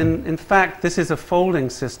 But in fact, this is a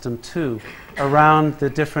folding system too. Around the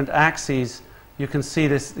different axes, you can see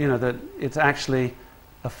this, that it's actually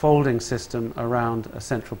a folding system around a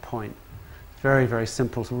central point. Very, very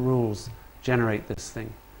simple rules generate this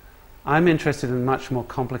thing. I'm interested in much more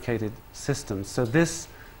complicated systems. So this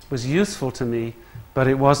was useful to me, but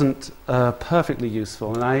it wasn't perfectly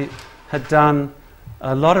useful. And I had done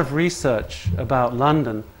a lot of research about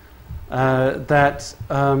London that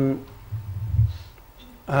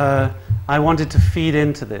I wanted to feed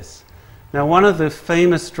into this. Now, one of the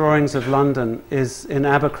famous drawings of London is in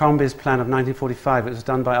Abercrombie's plan of 1945. It was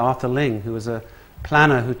done by Arthur Ling, who was a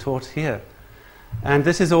planner who taught here. And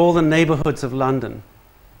this is all the neighborhoods of London.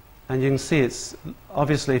 And you can see it's,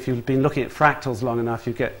 obviously, if you've been looking at fractals long enough,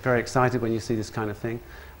 you get very excited when you see this kind of thing.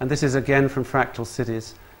 And this is again from Fractal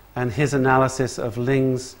Cities, and his analysis of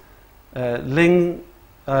Ling's. There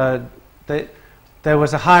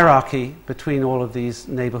was a hierarchy between all of these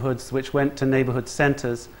neighborhoods, which went to neighborhood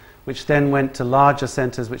centers, which then went to larger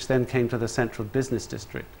centers, which then came to the central business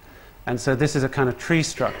district. And so this is a kind of tree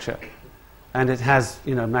structure, and it has,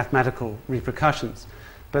 you know, mathematical repercussions.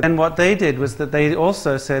 But then what they did was that they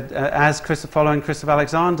also said, following Christopher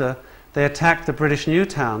Alexander, they attacked the British new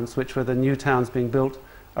towns, which were the new towns being built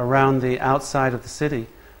around the outside of the city,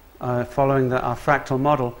 following our fractal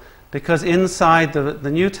model, because inside the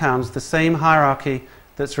new towns, the same hierarchy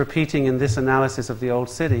that's repeating in this analysis of the old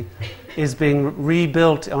city is being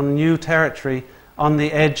rebuilt on new territory on the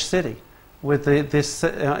edge city, with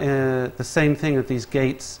the same thing of these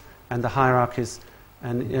gates and the hierarchies.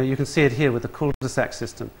 And you can see it here with the cul-de-sac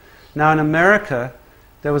system. Now in America,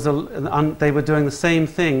 there was they were doing the same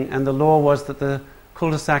thing, and the law was that the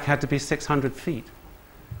cul-de-sac had to be 600 feet.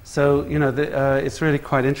 So, you know, it's really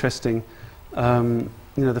quite interesting. You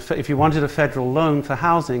know, if you wanted a federal loan for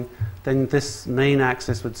housing, then this main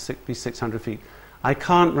axis would be 600 feet. I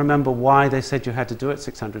can't remember why they said you had to do it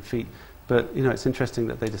 600 feet, but, you know, it's interesting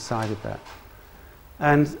that they decided that.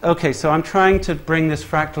 And, okay, so I'm trying to bring this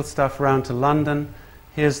fractal stuff around to London.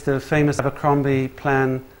 Here's the famous Abercrombie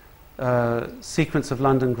plan sequence of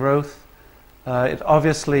London growth. It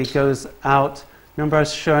obviously goes out. Remember I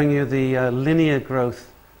was showing you the linear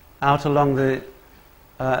growth out along the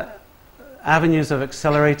avenues of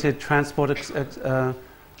accelerated transport,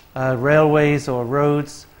 railways or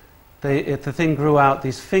roads. The thing grew out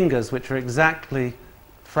these fingers, which are exactly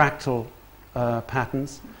fractal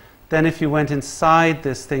patterns. Then if you went inside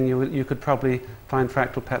this thing, you could probably find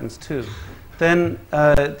fractal patterns too. Then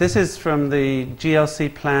this is from the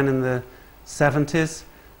GLC plan in the 70s,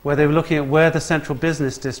 where they were looking at where the central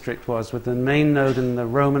business district was, with the main node in the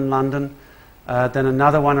Roman London, then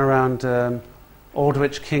another one around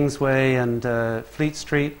Aldwych, Kingsway, and Fleet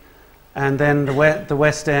Street, and then the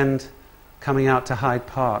West End coming out to Hyde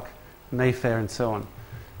Park, Mayfair, and so on.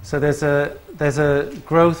 So there's a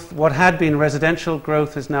growth. What had been residential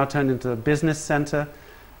growth has now turned into a business center,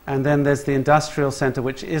 and then there's the industrial center,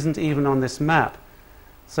 which isn't even on this map.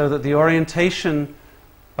 So that the orientation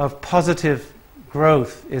of positive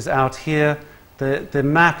growth is out here. The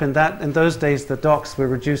map in those days, the docks were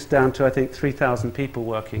reduced down to, I think, 3,000 people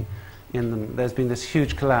working in them. There's been this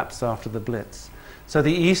huge collapse after the Blitz. So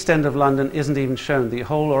the east end of London isn't even shown. The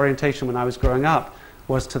whole orientation when I was growing up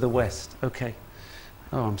was to the west. Okay.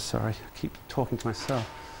 Oh, I'm sorry. I keep talking to myself.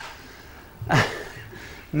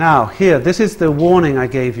 Now, here, this is the warning I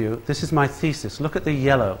gave you. This is my thesis. Look at the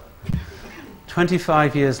yellow.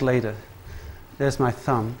 25 years later. There's my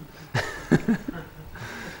thumb.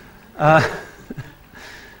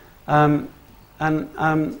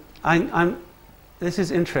 This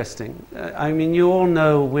is interesting. I mean, you all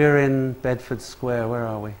know we're in Bedford Square. Where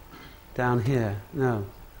are we? Down here. No,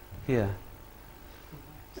 here.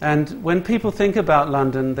 And when people think about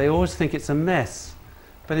London, they always think it's a mess.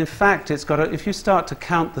 But in fact, it's got if you start to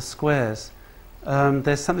count the squares,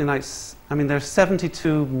 there's something like, there are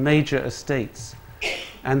 72 major estates.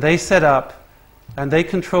 And they set up, and they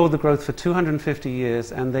controlled the growth for 250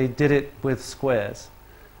 years, and they did it with squares.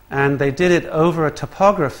 And they did it over a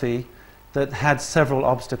topography that had several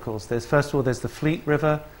obstacles. First of all, there's the Fleet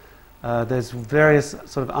River. There's various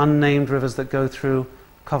sort of unnamed rivers that go through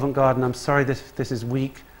Covent Garden. I'm sorry this is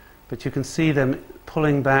weak, but you can see them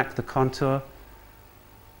pulling back the contour.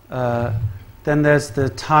 Then there's the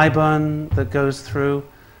Tyburn that goes through,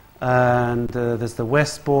 and there's the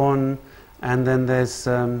Westbourne, and then there's,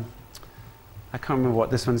 I can't remember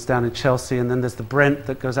what this one's down in Chelsea, and then there's the Brent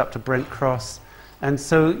that goes up to Brent Cross. And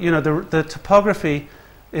so, you know, the topography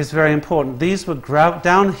is very important. These were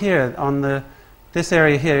down here on this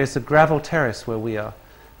area here is a gravel terrace where we are.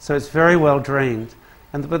 So it's very well drained.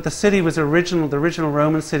 But the city was the original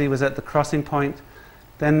Roman city was at the crossing point.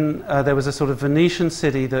 Then there was a sort of Venetian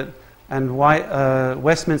city and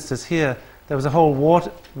Westminster's here. There was a whole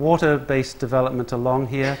water-based development along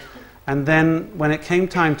here. And then when it came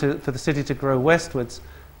time for the city to grow westwards,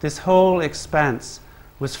 this whole expanse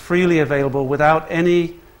was freely available without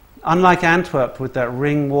any, unlike Antwerp with that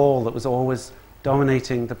ring wall that was always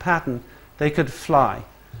dominating the pattern, they could fly.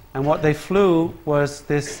 And what they flew was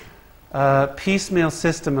this piecemeal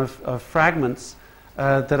system of fragments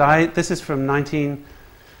this is from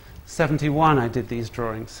 1971 I did these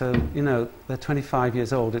drawings. So, you know, they're 25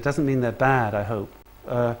 years old. It doesn't mean they're bad, I hope.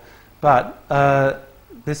 But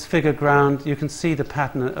this figure ground, you can see the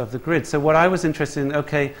pattern of the grid. So what I was interested in,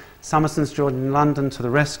 okay, Summerson's Jordan London to the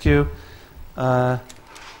rescue.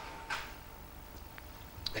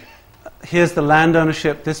 Here's the land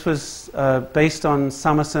ownership. This was based on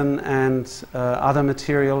Summerson and other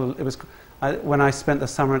material. It was when I spent the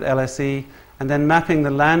summer at LSE, and then mapping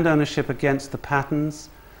the land ownership against the patterns.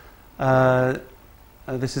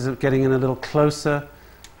 This is getting in a little closer.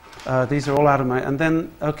 These are all out of my... And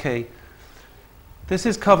then, okay, this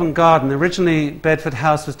is Covent Garden. Originally, Bedford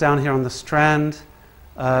House was down here on the Strand.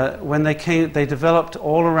 When they came, they developed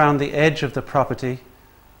all around the edge of the property.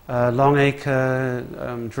 Longacre,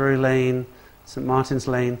 Drury Lane, St Martin's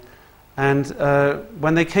Lane. And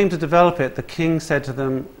when they came to develop it, the king said to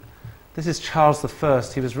them, this is Charles I,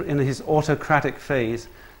 he was in his autocratic phase,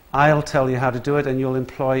 I'll tell you how to do it and you'll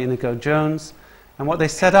employ Inigo Jones. And what they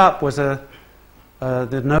set up was the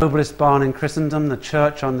noblest barn in Christendom, the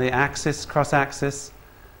church on the axis, cross-axis.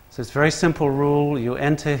 So it's a very simple rule, you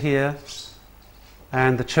enter here,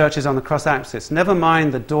 and the church is on the cross-axis. Never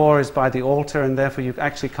mind the door is by the altar and therefore you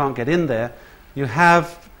actually can't get in there. You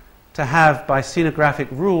have to have, by scenographic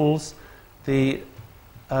rules, the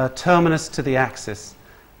terminus to the axis.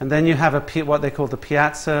 And then you have what they call the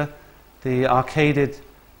piazza, the arcaded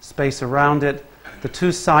space around it. The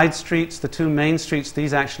two side streets, the two main streets,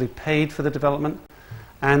 these actually paid for the development.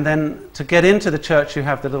 And then to get into the church you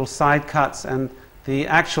have the little side cuts and the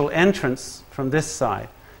actual entrance from this side.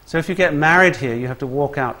 So if you get married here, you have to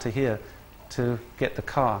walk out to here to get the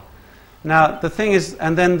car. Now the thing is,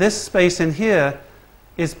 and then this space in here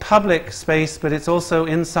is public space, but it's also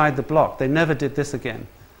inside the block. They never did this again.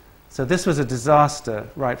 So this was a disaster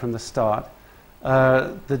right from the start.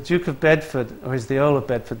 The Duke of Bedford, or he's the Earl of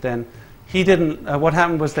Bedford then, he didn't, what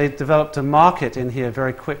happened was they developed a market in here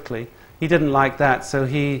very quickly. He didn't like that, so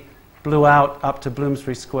he blew out up to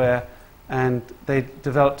Bloomsbury Square, and they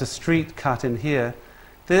developed a street cut in here.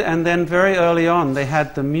 And then very early on, they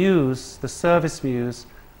had the mews, the service mews,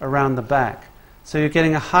 around the back. So you're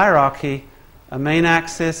getting a hierarchy, a main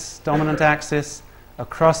axis, dominant axis, a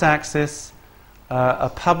cross axis, a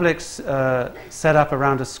public setup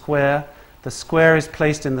around a square. The square is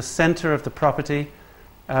placed in the center of the property.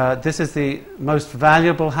 This is the most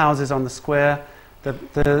valuable houses on the square.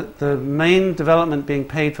 The main development being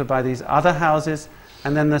paid for by these other houses,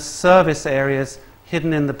 and then the service areas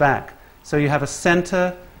hidden in the back. So you have a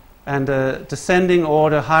center and a descending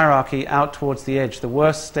order hierarchy out towards the edge. The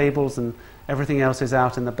worst stables and everything else is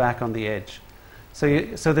out in the back on the edge. So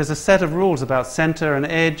there's a set of rules about center and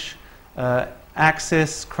edge,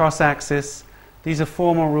 axis, cross-axis. These are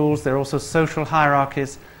formal rules. They're also social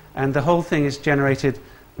hierarchies. And the whole thing is generated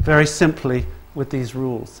very simply with these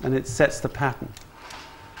rules. And it sets the pattern.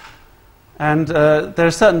 And there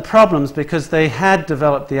are certain problems because they had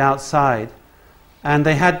developed the outside. And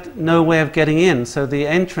they had no way of getting in. So the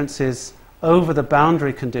entrances over the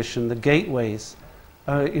boundary condition, the gateways,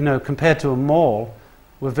 compared to a mall,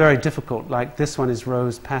 were very difficult. Like this one is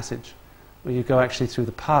Rose Passage, where you go actually through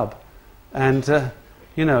the pub. And,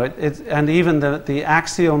 and even the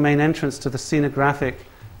axial main entrance to the scenographic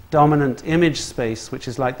dominant image space, which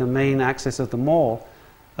is like the main axis of the mall,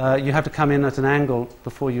 you have to come in at an angle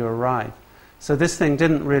before you arrive. So this thing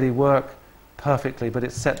didn't really work perfectly, but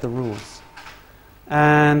it set the rules.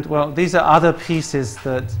 And, well, these are other pieces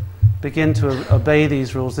that begin to obey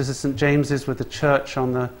these rules. This is St. James's with the church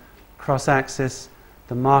on the cross-axis,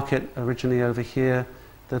 the market originally over here,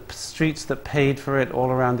 the streets that paid for it all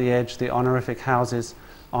around the edge, the honorific houses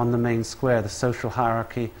on the main square. The social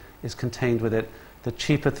hierarchy is contained with it. The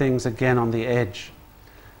cheaper things again on the edge.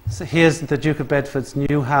 So here's the Duke of Bedford's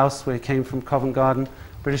new house where he came from, Covent Garden.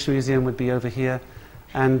 British Museum would be over here.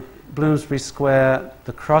 And Bloomsbury Square,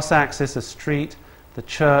 the cross-axis, a street, the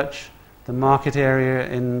church, the market area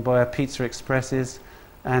in where Pizza Express is.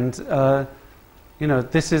 And,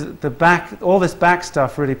 this is the back, all this back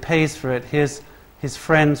stuff really pays for it. Here's his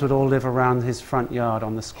friends would all live around his front yard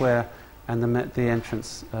on the square and the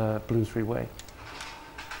entrance, Bloomsbury Way.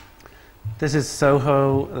 This is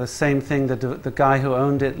Soho, the same thing. The guy who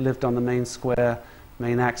owned it lived on the main square,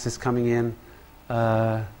 main axis coming in.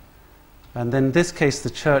 And then in this case, the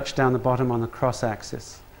church down the bottom on the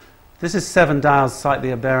cross-axis. This is Seven Dials,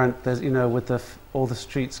 slightly aberrant, with all the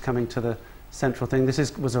streets coming to the central thing.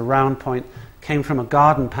 This was a round point, came from a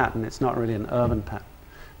garden pattern. It's not really an urban pattern.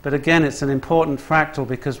 But again, it's an important fractal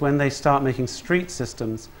because when they start making street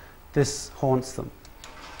systems, this haunts them.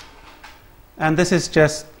 And this is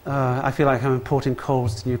just, I feel like I'm importing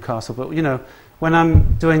coals to Newcastle, but when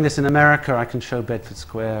I'm doing this in America, I can show Bedford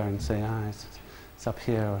Square and say, it's up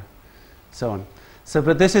here, or so on. So,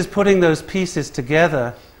 but this is putting those pieces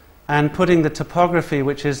together and putting the topography,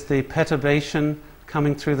 which is the perturbation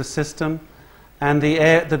coming through the system, and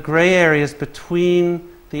the grey areas between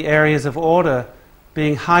the areas of order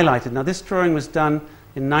being highlighted. Now, this drawing was done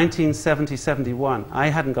in 1970-71. I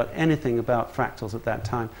hadn't got anything about fractals at that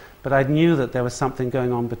time, but I knew that there was something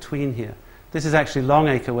going on between here. This is actually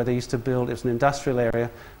Longacre, where they used to build, it was an industrial area,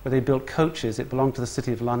 where they built coaches. It belonged to the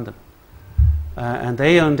City of London. And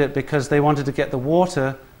they owned it because they wanted to get the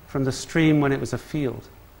water from the stream when it was a field.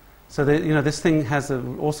 So this thing has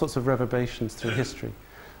all sorts of reverberations through history.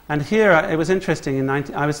 And here, it was interesting,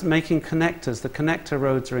 I was making connectors. The connector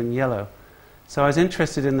roads are in yellow. So I was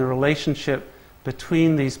interested in the relationship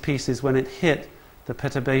between these pieces when it hit the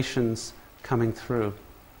perturbations coming through.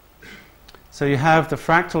 So you have the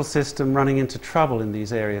fractal system running into trouble in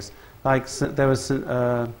these areas. Like there was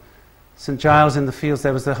St. Giles in the Fields,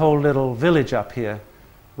 there was the whole little village up here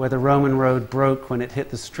where the Roman road broke when it hit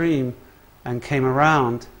the stream and came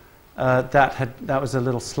around. That was a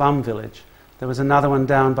little slum village. There was another one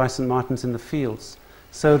down by St. Martin's in the Fields.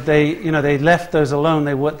 So they left those alone.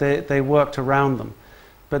 They worked around them.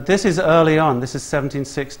 But this is early on. This is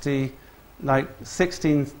 1760, like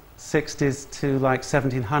 1660s to like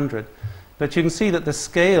 1700. But you can see that the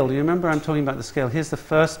scale, you remember I'm talking about the scale. Here's the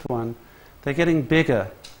first one. They're getting bigger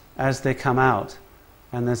as they come out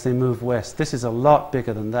and as they move west. This is a lot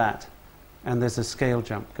bigger than that. And there's a scale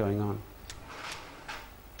jump going on.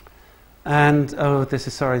 And,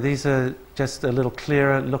 these are just a little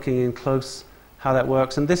clearer, looking in close how that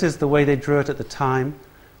works. And this is the way they drew it at the time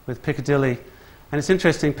with Piccadilly. And it's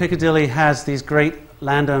interesting, Piccadilly has these great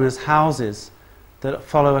landowners' houses that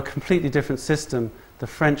follow a completely different system. The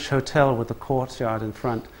French hotel with the courtyard in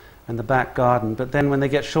front and the back garden. But then when they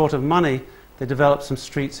get short of money, they develop some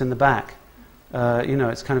streets in the back.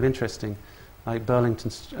 It's kind of interesting, like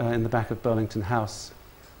Burlington, in the back of Burlington House.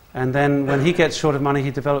 And then when he gets short of money,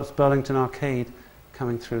 he develops Burlington Arcade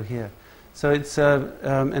coming through here. So it's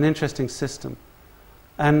an interesting system.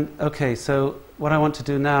 And okay, so what I want to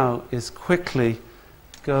do now is quickly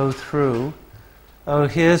go through. Oh,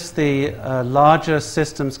 here's the larger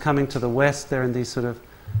systems coming to the west. They're in these sort of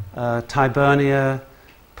Tyburnia,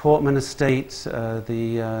 Portman Estates,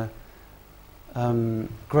 the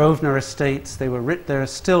Grosvenor Estates. They're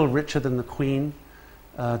still richer than the Queen,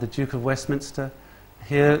 the Duke of Westminster.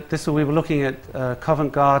 Here, we were looking at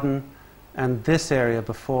Covent Garden and this area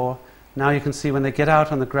before. Now you can see when they get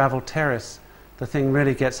out on the gravel terrace, the thing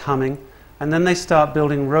really gets humming. And then they start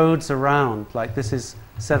building roads around. Like this is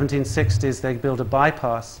 1760s, they build a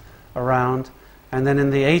bypass around. And then in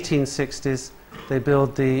the 1860s, they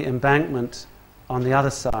build the embankment on the other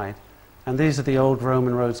side. And these are the old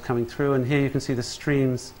Roman roads coming through. And here you can see the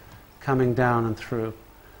streams coming down and through,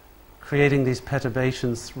 creating these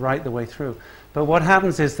perturbations right the way through. But what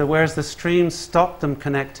happens is that whereas the streams stopped them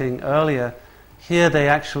connecting earlier, here they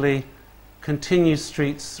actually continue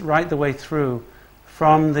streets right the way through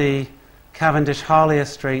from the Cavendish-Harley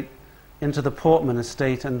estate into the Portman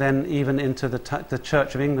estate and then even into the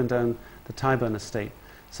Church of England owned the Tyburn estate.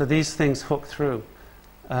 So these things hook through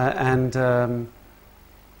and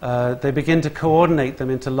they begin to coordinate them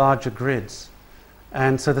into larger grids.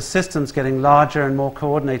 And so the system's getting larger and more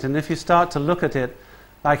coordinated. And if you start to look at it,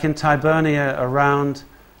 like in Tyburnia around,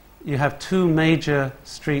 you have two major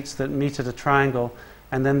streets that meet at a triangle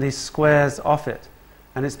and then these squares off it.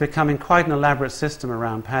 And it's becoming quite an elaborate system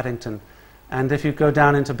around Paddington. And if you go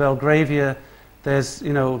down into Belgravia, there's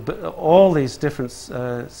all these different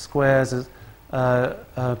squares.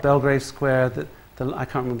 Belgrave Square, I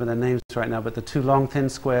can't remember their names right now, but the two long thin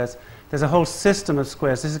squares. There's a whole system of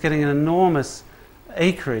squares. This is getting an enormous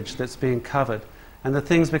acreage that's being covered. And the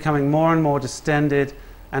thing's becoming more and more distended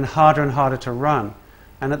and harder to run.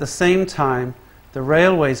 And at the same time, the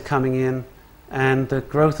railway's coming in and the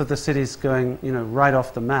growth of the city's going right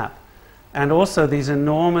off the map. And also these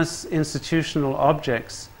enormous institutional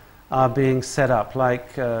objects are being set up,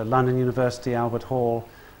 like London University, Albert Hall,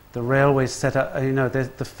 the railways set up,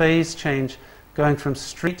 the phase change going from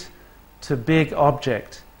street to big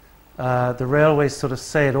object. The railways sort of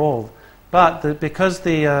say it all. But because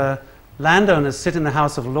the landowners sit in the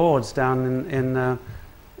House of Lords down in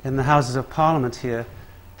the Houses of Parliament here,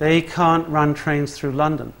 they can't run trains through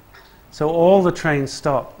London. So all the trains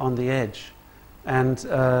stop on the edge. And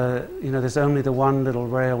there's only the one little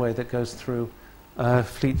railway that goes through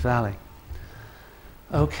Fleet Valley.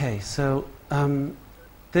 Okay, so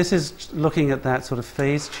this is looking at that sort of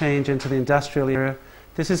phase change into the industrial era.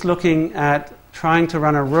 This is looking at trying to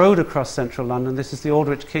run a road across central London. This is the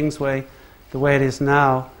Aldwych Kingsway, the way it is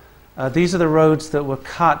now. These are the roads that were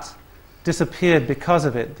cut, disappeared because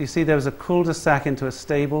of it. You see there was a cul-de-sac into a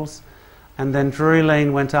stables, and then Drury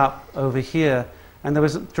Lane went up over here, and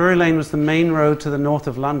Drury Lane was the main road to the north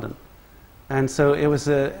of London, and so it was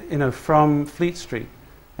from Fleet Street,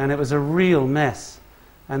 and it was a real mess,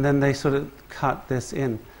 and then they sort of cut this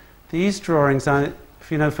in. These drawings, for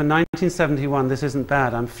 1971, this isn't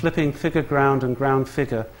bad. I'm flipping figure ground and ground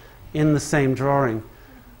figure in the same drawing,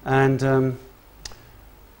 and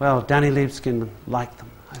well, Danny Libeskind liked them,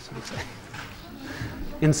 I should say,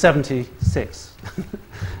 in '76.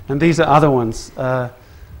 And these are other ones.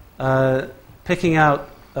 Picking out,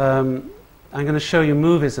 I'm going to show you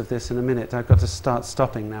movies of this in a minute. I've got to start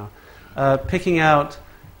stopping now. Picking out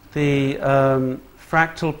the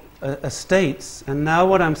fractal estates, and now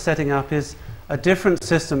what I'm setting up is a different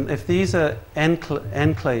system. If these are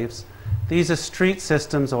enclaves, these are street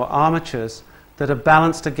systems or armatures that are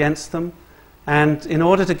balanced against them. And in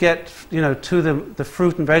order to get to the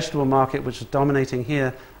fruit and vegetable market, which is dominating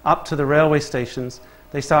here, up to the railway stations,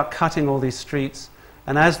 they start cutting all these streets.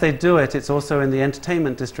 And as they do it, it's also in the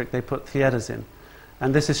entertainment district they put theatres in.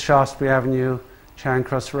 And this is Shaftesbury Avenue, Charing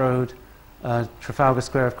Cross Road, Trafalgar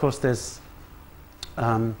Square. Of course, there's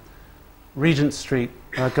Regent Street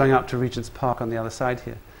going up to Regent's Park on the other side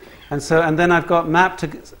here. And then I've got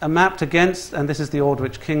mapped against, and this is the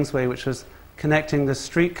Aldwych Kingsway, which was connecting the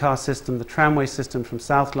streetcar system, the tramway system from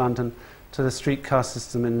South London to the streetcar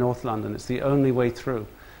system in North London. It's the only way through.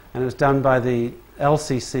 And it was done by the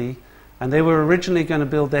LCC, and they were originally going to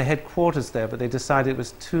build their headquarters there, but they decided it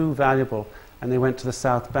was too valuable, and they went to the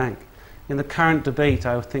South Bank. In the current debate,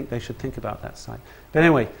 I think they should think about that site. But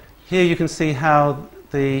anyway, here you can see how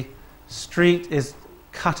the street is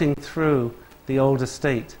cutting through the old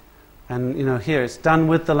estate. And here it's done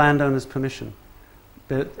with the landowner's permission.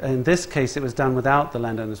 But in this case, it was done without the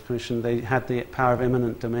landowner's permission. They had the power of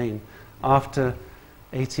eminent domain after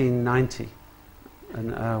 1890.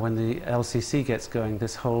 And when the LCC gets going,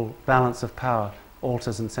 this whole balance of power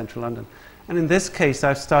alters in central London. And in this case,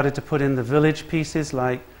 I've started to put in the village pieces,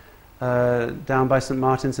 like down by St.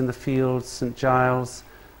 Martin's in the Fields, St. Giles,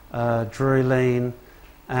 Drury Lane,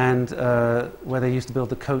 and where they used to build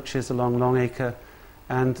the coaches along Longacre.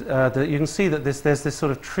 And you can see that there's this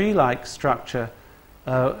sort of tree-like structure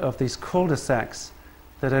of these cul-de-sacs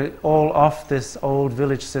that are all off this old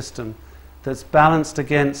village system that's balanced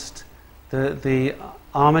against the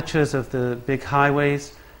armatures of the big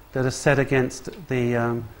highways that are set against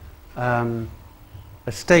the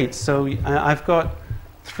estates. So I've got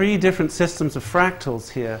 3 different systems of fractals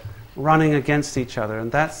here running against each other,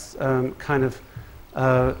 and that's and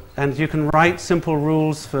you can write simple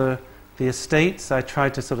rules for the estates. I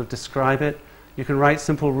tried to sort of describe it. You can write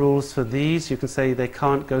simple rules for these. You can say they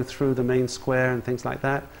can't go through the main square and things like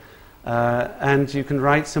that. And you can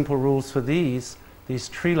write simple rules for these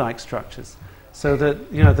tree-like structures. So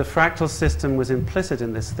that, the fractal system was implicit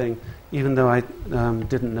in this thing, even though I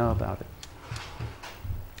didn't know about it.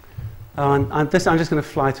 I'm just going to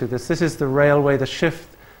fly through this. This is the railway, the shift,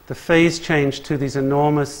 the phase change to these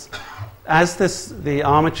enormous... As the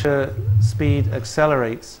armature speed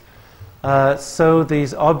accelerates, so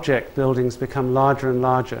these object buildings become larger and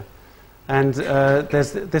larger. And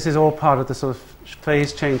this is all part of the sort of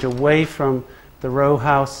phase change away from the row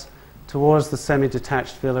house towards the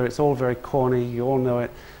semi-detached villa. It's all very corny, you all know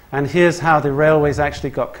it. And here's how the railways actually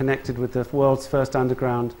got connected with the world's first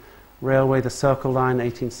underground railway, the Circle Line,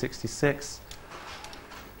 1866.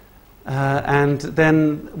 And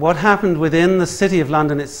then what happened within the city of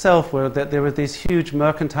London itself were that there were these huge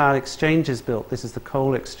mercantile exchanges built. This is the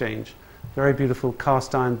Coal Exchange, very beautiful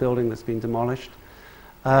cast iron building that's been demolished.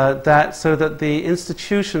 So that the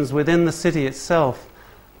institutions within the city itself,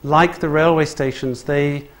 like the railway stations,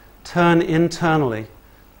 they turn internally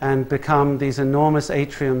and become these enormous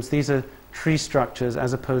atriums. These are tree structures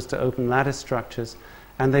as opposed to open lattice structures,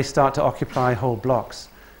 and they start to occupy whole blocks.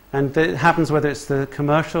 And it happens whether it's the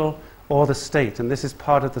commercial or the state, and this is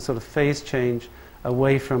part of the sort of phase change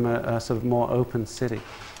away from a sort of more open city.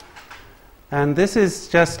 And this is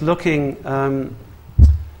just looking,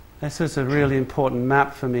 this is a really important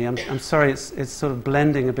map for me. I'm sorry, it's sort of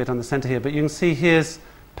blending a bit on the center here, but you can see here's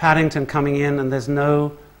Paddington coming in, and there's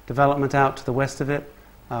no development out to the west of it.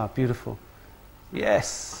 Ah, beautiful.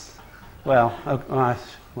 Yes. Well,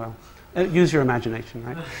 use your imagination,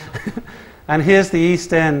 right? And here's the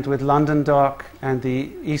East End with London Dock and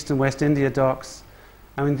the East and West India docks.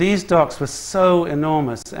 I mean, these docks were so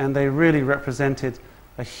enormous, and they really represented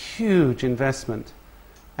a huge investment.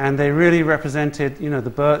 And they really represented,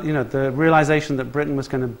 the realization that Britain was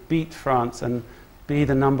going to beat France and be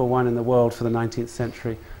the #1 in the world for the 19th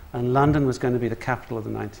century, and London was going to be the capital of the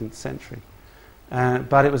 19th century.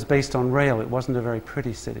 But it was based on rail. It wasn't a very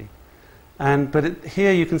pretty city. But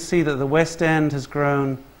here you can see that the West End has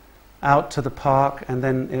grown out to the park, and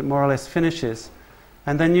then it more or less finishes.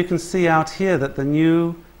 And then you can see out here that the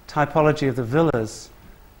new typology of the villas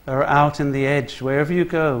are out in the edge. Wherever you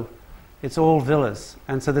go, it's all villas.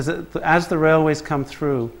 And so as the railways come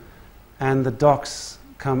through and the docks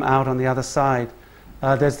come out on the other side,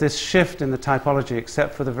 there's this shift in the typology,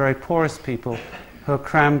 except for the very poorest people who are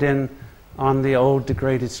crammed in on the old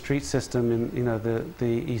degraded street system in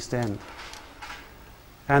the East End.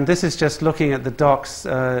 And this is just looking at the docks.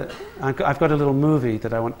 I've got a little movie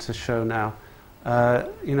that I want to show now.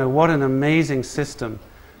 What an amazing system.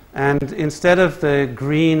 And instead of the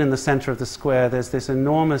green in the center of the square, there's this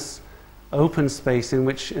enormous open space in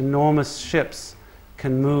which enormous ships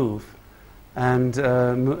can move. And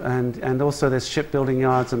also there's shipbuilding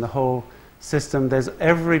yards and the whole system. There's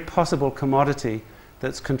every possible commodity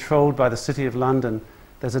that's controlled by the City of London.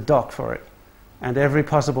 There's a dock for it. And every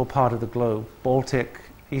possible part of the globe, Baltic,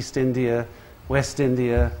 East India, West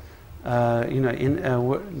India,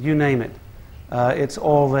 you name it. It's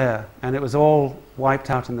all there. And it was all wiped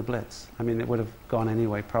out in the Blitz. I mean, it would have gone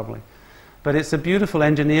anyway, probably. But it's a beautiful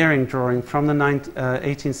engineering drawing from the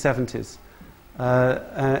 1870s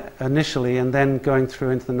initially, and then going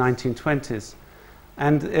through into the 1920s.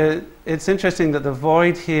 And it's interesting that the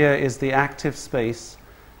void here is the active space.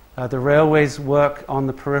 The railways work on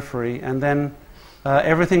the periphery, and then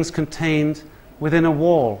everything's contained within a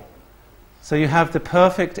wall. So you have the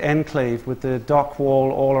perfect enclave with the dock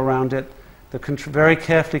wall all around it, the very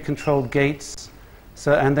carefully controlled gates.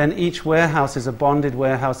 And then each warehouse is a bonded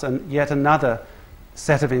warehouse and yet another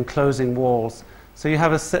set of enclosing walls. So you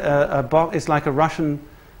have a box. It's like a Russian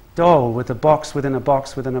doll with a box within a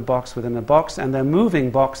box within a box within a box, and they're moving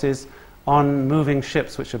boxes on moving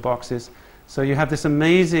ships, which are boxes. So you have this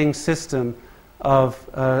amazing system of,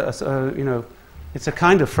 it's a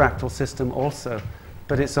kind of fractal system also,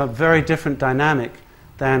 but it's a very different dynamic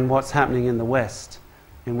than what's happening in the West,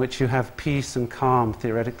 in which you have peace and calm,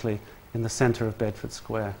 theoretically, in the center of Bedford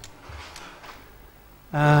Square.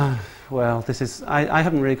 Well, this is... I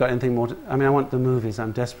haven't really got anything more to... I mean, I want the movies.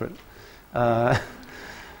 I'm desperate.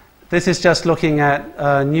 This is just looking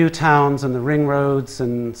at new towns and the ring roads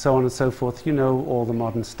and so on and so forth. You know all the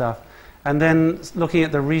modern stuff. And then looking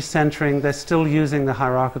at the recentering, they're still using the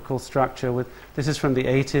hierarchical structure. This is from the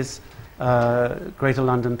 80s, Greater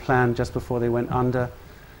London Plan, just before they went under.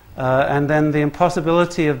 And then the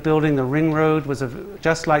impossibility of building the ring road was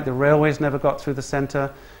just like the railways never got through the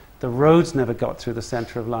centre, the roads never got through the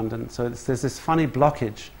centre of London. So there's this funny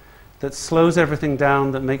blockage that slows everything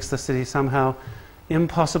down, that makes the city somehow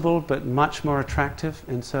impossible but much more attractive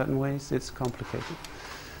in certain ways. It's complicated.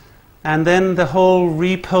 And then the whole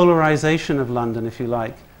repolarization of London, if you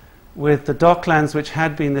like, with the docklands, which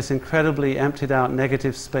had been this incredibly emptied out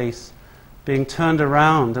negative space, being turned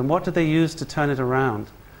around. And what did they use to turn it around?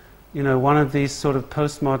 One of these sort of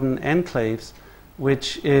postmodern enclaves,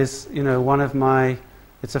 which is, one of my...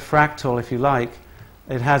 It's a fractal, if you like.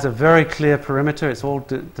 It has a very clear perimeter. It's all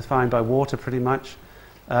defined by water, pretty much.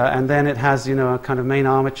 And then it has, a kind of main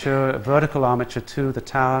armature, a vertical armature to the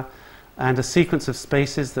tower, and a sequence of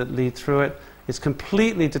spaces that lead through it. It's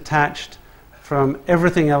completely detached from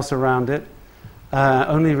everything else around it,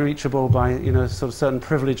 only reachable by, sort of certain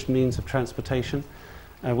privileged means of transportation,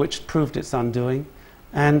 which proved its undoing.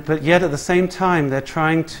 But yet at the same time, they're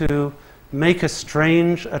trying to make a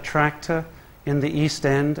strange attractor in the East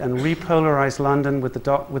End and repolarize London with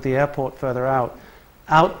the airport further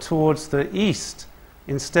out towards the east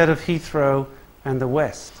instead of Heathrow and the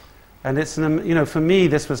west. And it's for me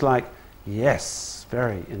this was like, yes,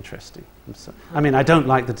 very interesting. I mean, I don't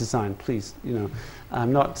like the design. Please,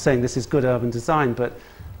 I'm not saying this is good urban design, but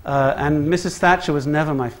and Mrs. Thatcher was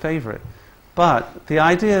never my favorite. But the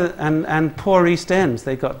idea, and poor East Ends,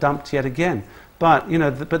 they got dumped yet again. But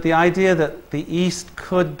but the idea that the East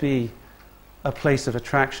could be a place of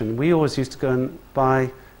attraction. We always used to go and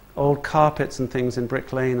buy old carpets and things in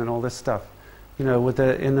Brick Lane and all this stuff, in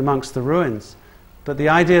amongst the ruins. But the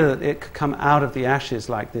idea that it could come out of the ashes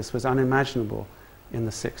like this was unimaginable in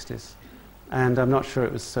the 60s. And I'm not sure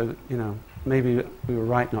it was so, maybe we were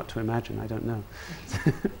right not to imagine, I don't know.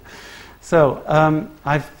 So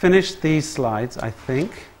I've finished these slides, I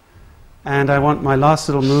think, and I want my last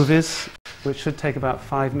little movies, which should take about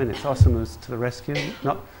 5 minutes. Osamu's to the rescue.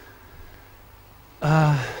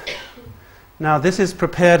 Now this is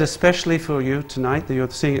prepared especially for you tonight, that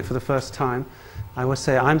you're seeing it for the first time. I would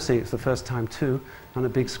say I'm seeing it for the first time too, on a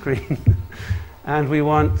big screen. And we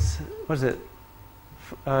want, what is it?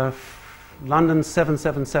 London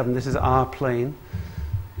 777, this is our plane.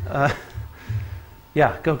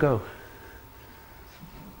 Yeah, go.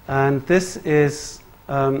 And this is,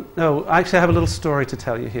 no, actually I have a little story to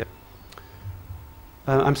tell you here.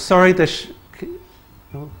 I'm sorry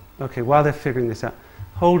oh, okay, while they're figuring this out,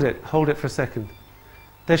 hold it for a second.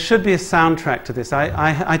 There should be a soundtrack to this.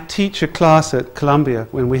 I teach a class at Columbia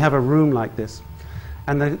when we have a room like this.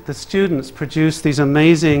 And the students produce these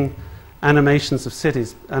amazing animations of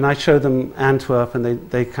cities. And I show them Antwerp, and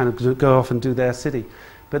they kind of go off and do their city.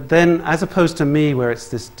 But then, as opposed to me, where it's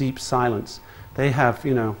this deep silence, they have,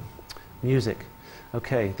 you know, music.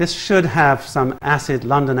 Okay, this should have some acid,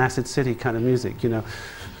 London acid city kind of music, you know.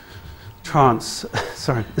 Trance,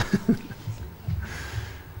 sorry.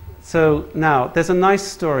 So now, there's a nice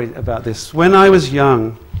story about this. When I was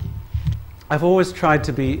young, I've always tried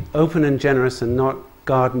to be open and generous and not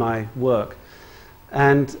guard my work.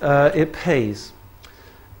 And it pays.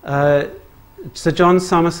 Sir John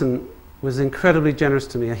Summerson was incredibly generous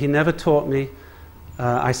to me. He never taught me.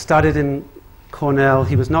 I studied in Cornell.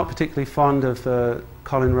 He was not particularly fond of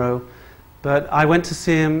Colin Rowe. But I went to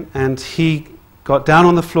see him, and he got down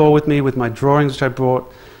on the floor with me with my drawings, which I brought.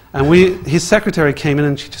 And his secretary came in,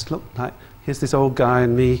 and she just looked like, here's this old guy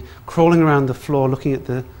and me crawling around the floor looking at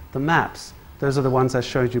the maps. Those are the ones I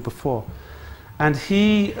showed you before. And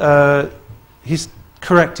he's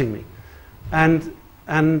correcting me. And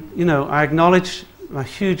you know, I acknowledge my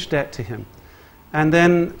huge debt to him. And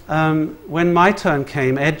then when my turn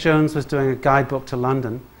came, Ed Jones was doing a guidebook to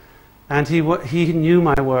London. And he knew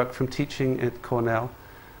my work from teaching at Cornell.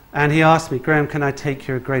 And he asked me, Graham, can I take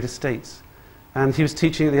your great estates? And he was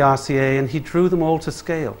teaching at the RCA, and he drew them all to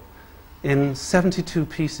scale in 72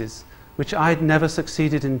 pieces, which I'd never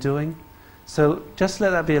succeeded in doing. So just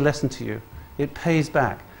let that be a lesson to you. It pays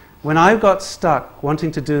back. When I got stuck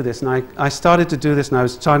wanting to do this, and I started to do this, and I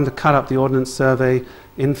was starting to cut up the Ordnance Survey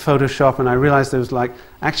in Photoshop, and I realized there was like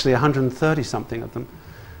actually 130-something of them.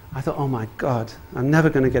 I thought, oh my God, I'm never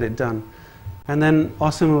going to get it done. And then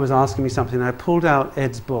Osama was asking me something, and I pulled out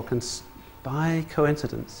Ed's book, and by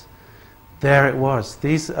coincidence, there it was.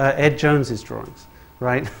 These are Ed Jones's drawings,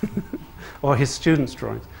 right? Or his students'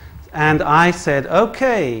 drawings. And I said,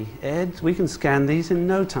 okay, Ed, we can scan these in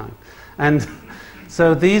no time. And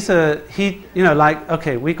so these are, you know, like,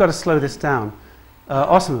 okay, we've got to slow this down.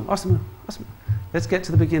 Osama, let's get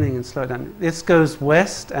to the beginning and slow it down. This goes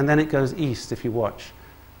west, and then it goes east, if you watch.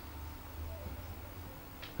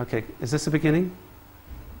 Okay, is this the beginning?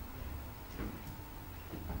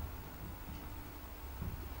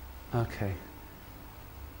 Okay.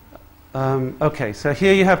 Okay, so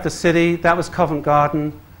here you have the city. That was Covent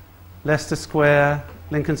Garden, Leicester Square,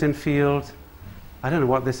 Lincoln's Inn Field. I don't know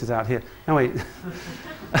what this is out here. No, wait.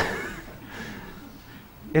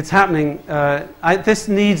 It's happening. This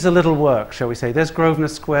needs a little work, shall we say. There's Grosvenor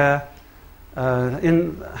Square.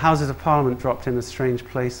 Houses of Parliament dropped in a strange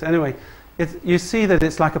place. Anyway, you see that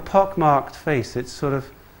it's like a pockmarked face. It's sort of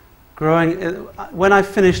growing. When I've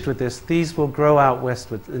finished with this, these will grow out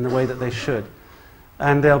westward in the way that they should.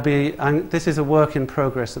 And there'll be, this is a work in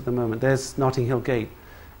progress at the moment. There's Notting Hill Gate.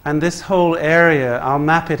 And this whole area, I'll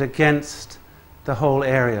map it against the whole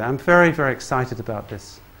area. I'm very, very excited about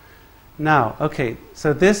this. Now, okay,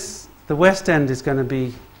 so the West End is going to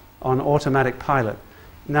be on automatic pilot.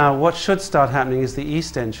 Now, what should start happening is the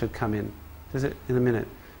East End should come in. Does it? In a minute.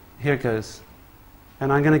 Here it goes.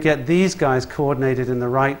 And I'm going to get these guys coordinated in the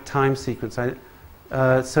right time sequence so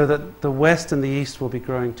that the West and the East will be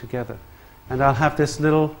growing together. And I'll have this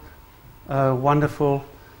little wonderful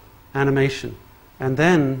animation. And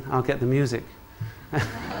then I'll get the music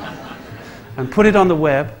and put it on the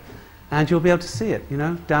web, and you'll be able to see it, you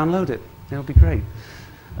know, download it. It'll be great.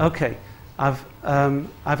 Okay, I've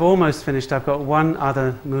almost finished. I've got one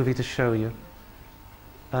other movie to show you.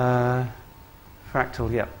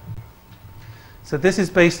 Fractal, yep. So this is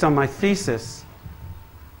based on my thesis.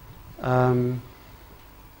 And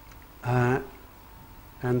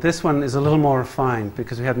this one is a little more refined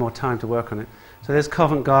because we had more time to work on it. So there's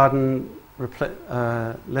Covent Garden,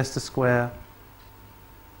 Leicester Square,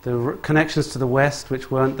 the connections to the west which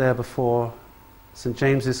weren't there before, St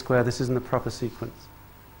James's Square. This isn't the proper sequence.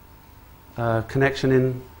 Connection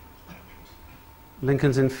in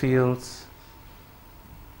Lincoln's Inn Fields,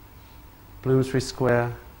 Bloomsbury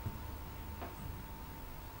Square,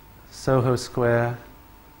 Soho Square,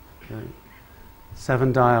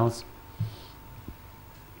 Seven Dials.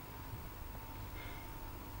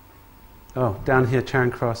 Oh, down here, Charing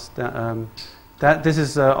Cross. This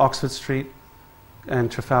is Oxford Street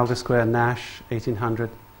and Trafalgar Square, Nash, 1800,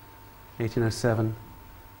 1807,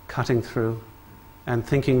 cutting through and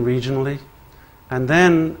thinking regionally. And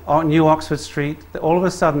then New Oxford Street, all of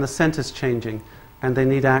a sudden the centre's changing and they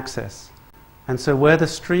need access. And so where the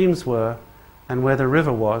streams were, and where the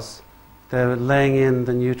river was, they're laying in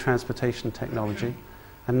the new transportation technology.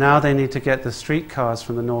 And now they need to get the streetcars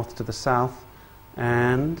from the north to the south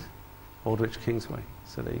and Aldwych Kingsway.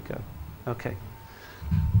 So there you go. Okay.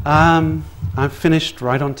 I'm finished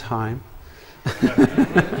right on time.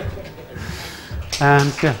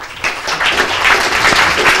 And yeah.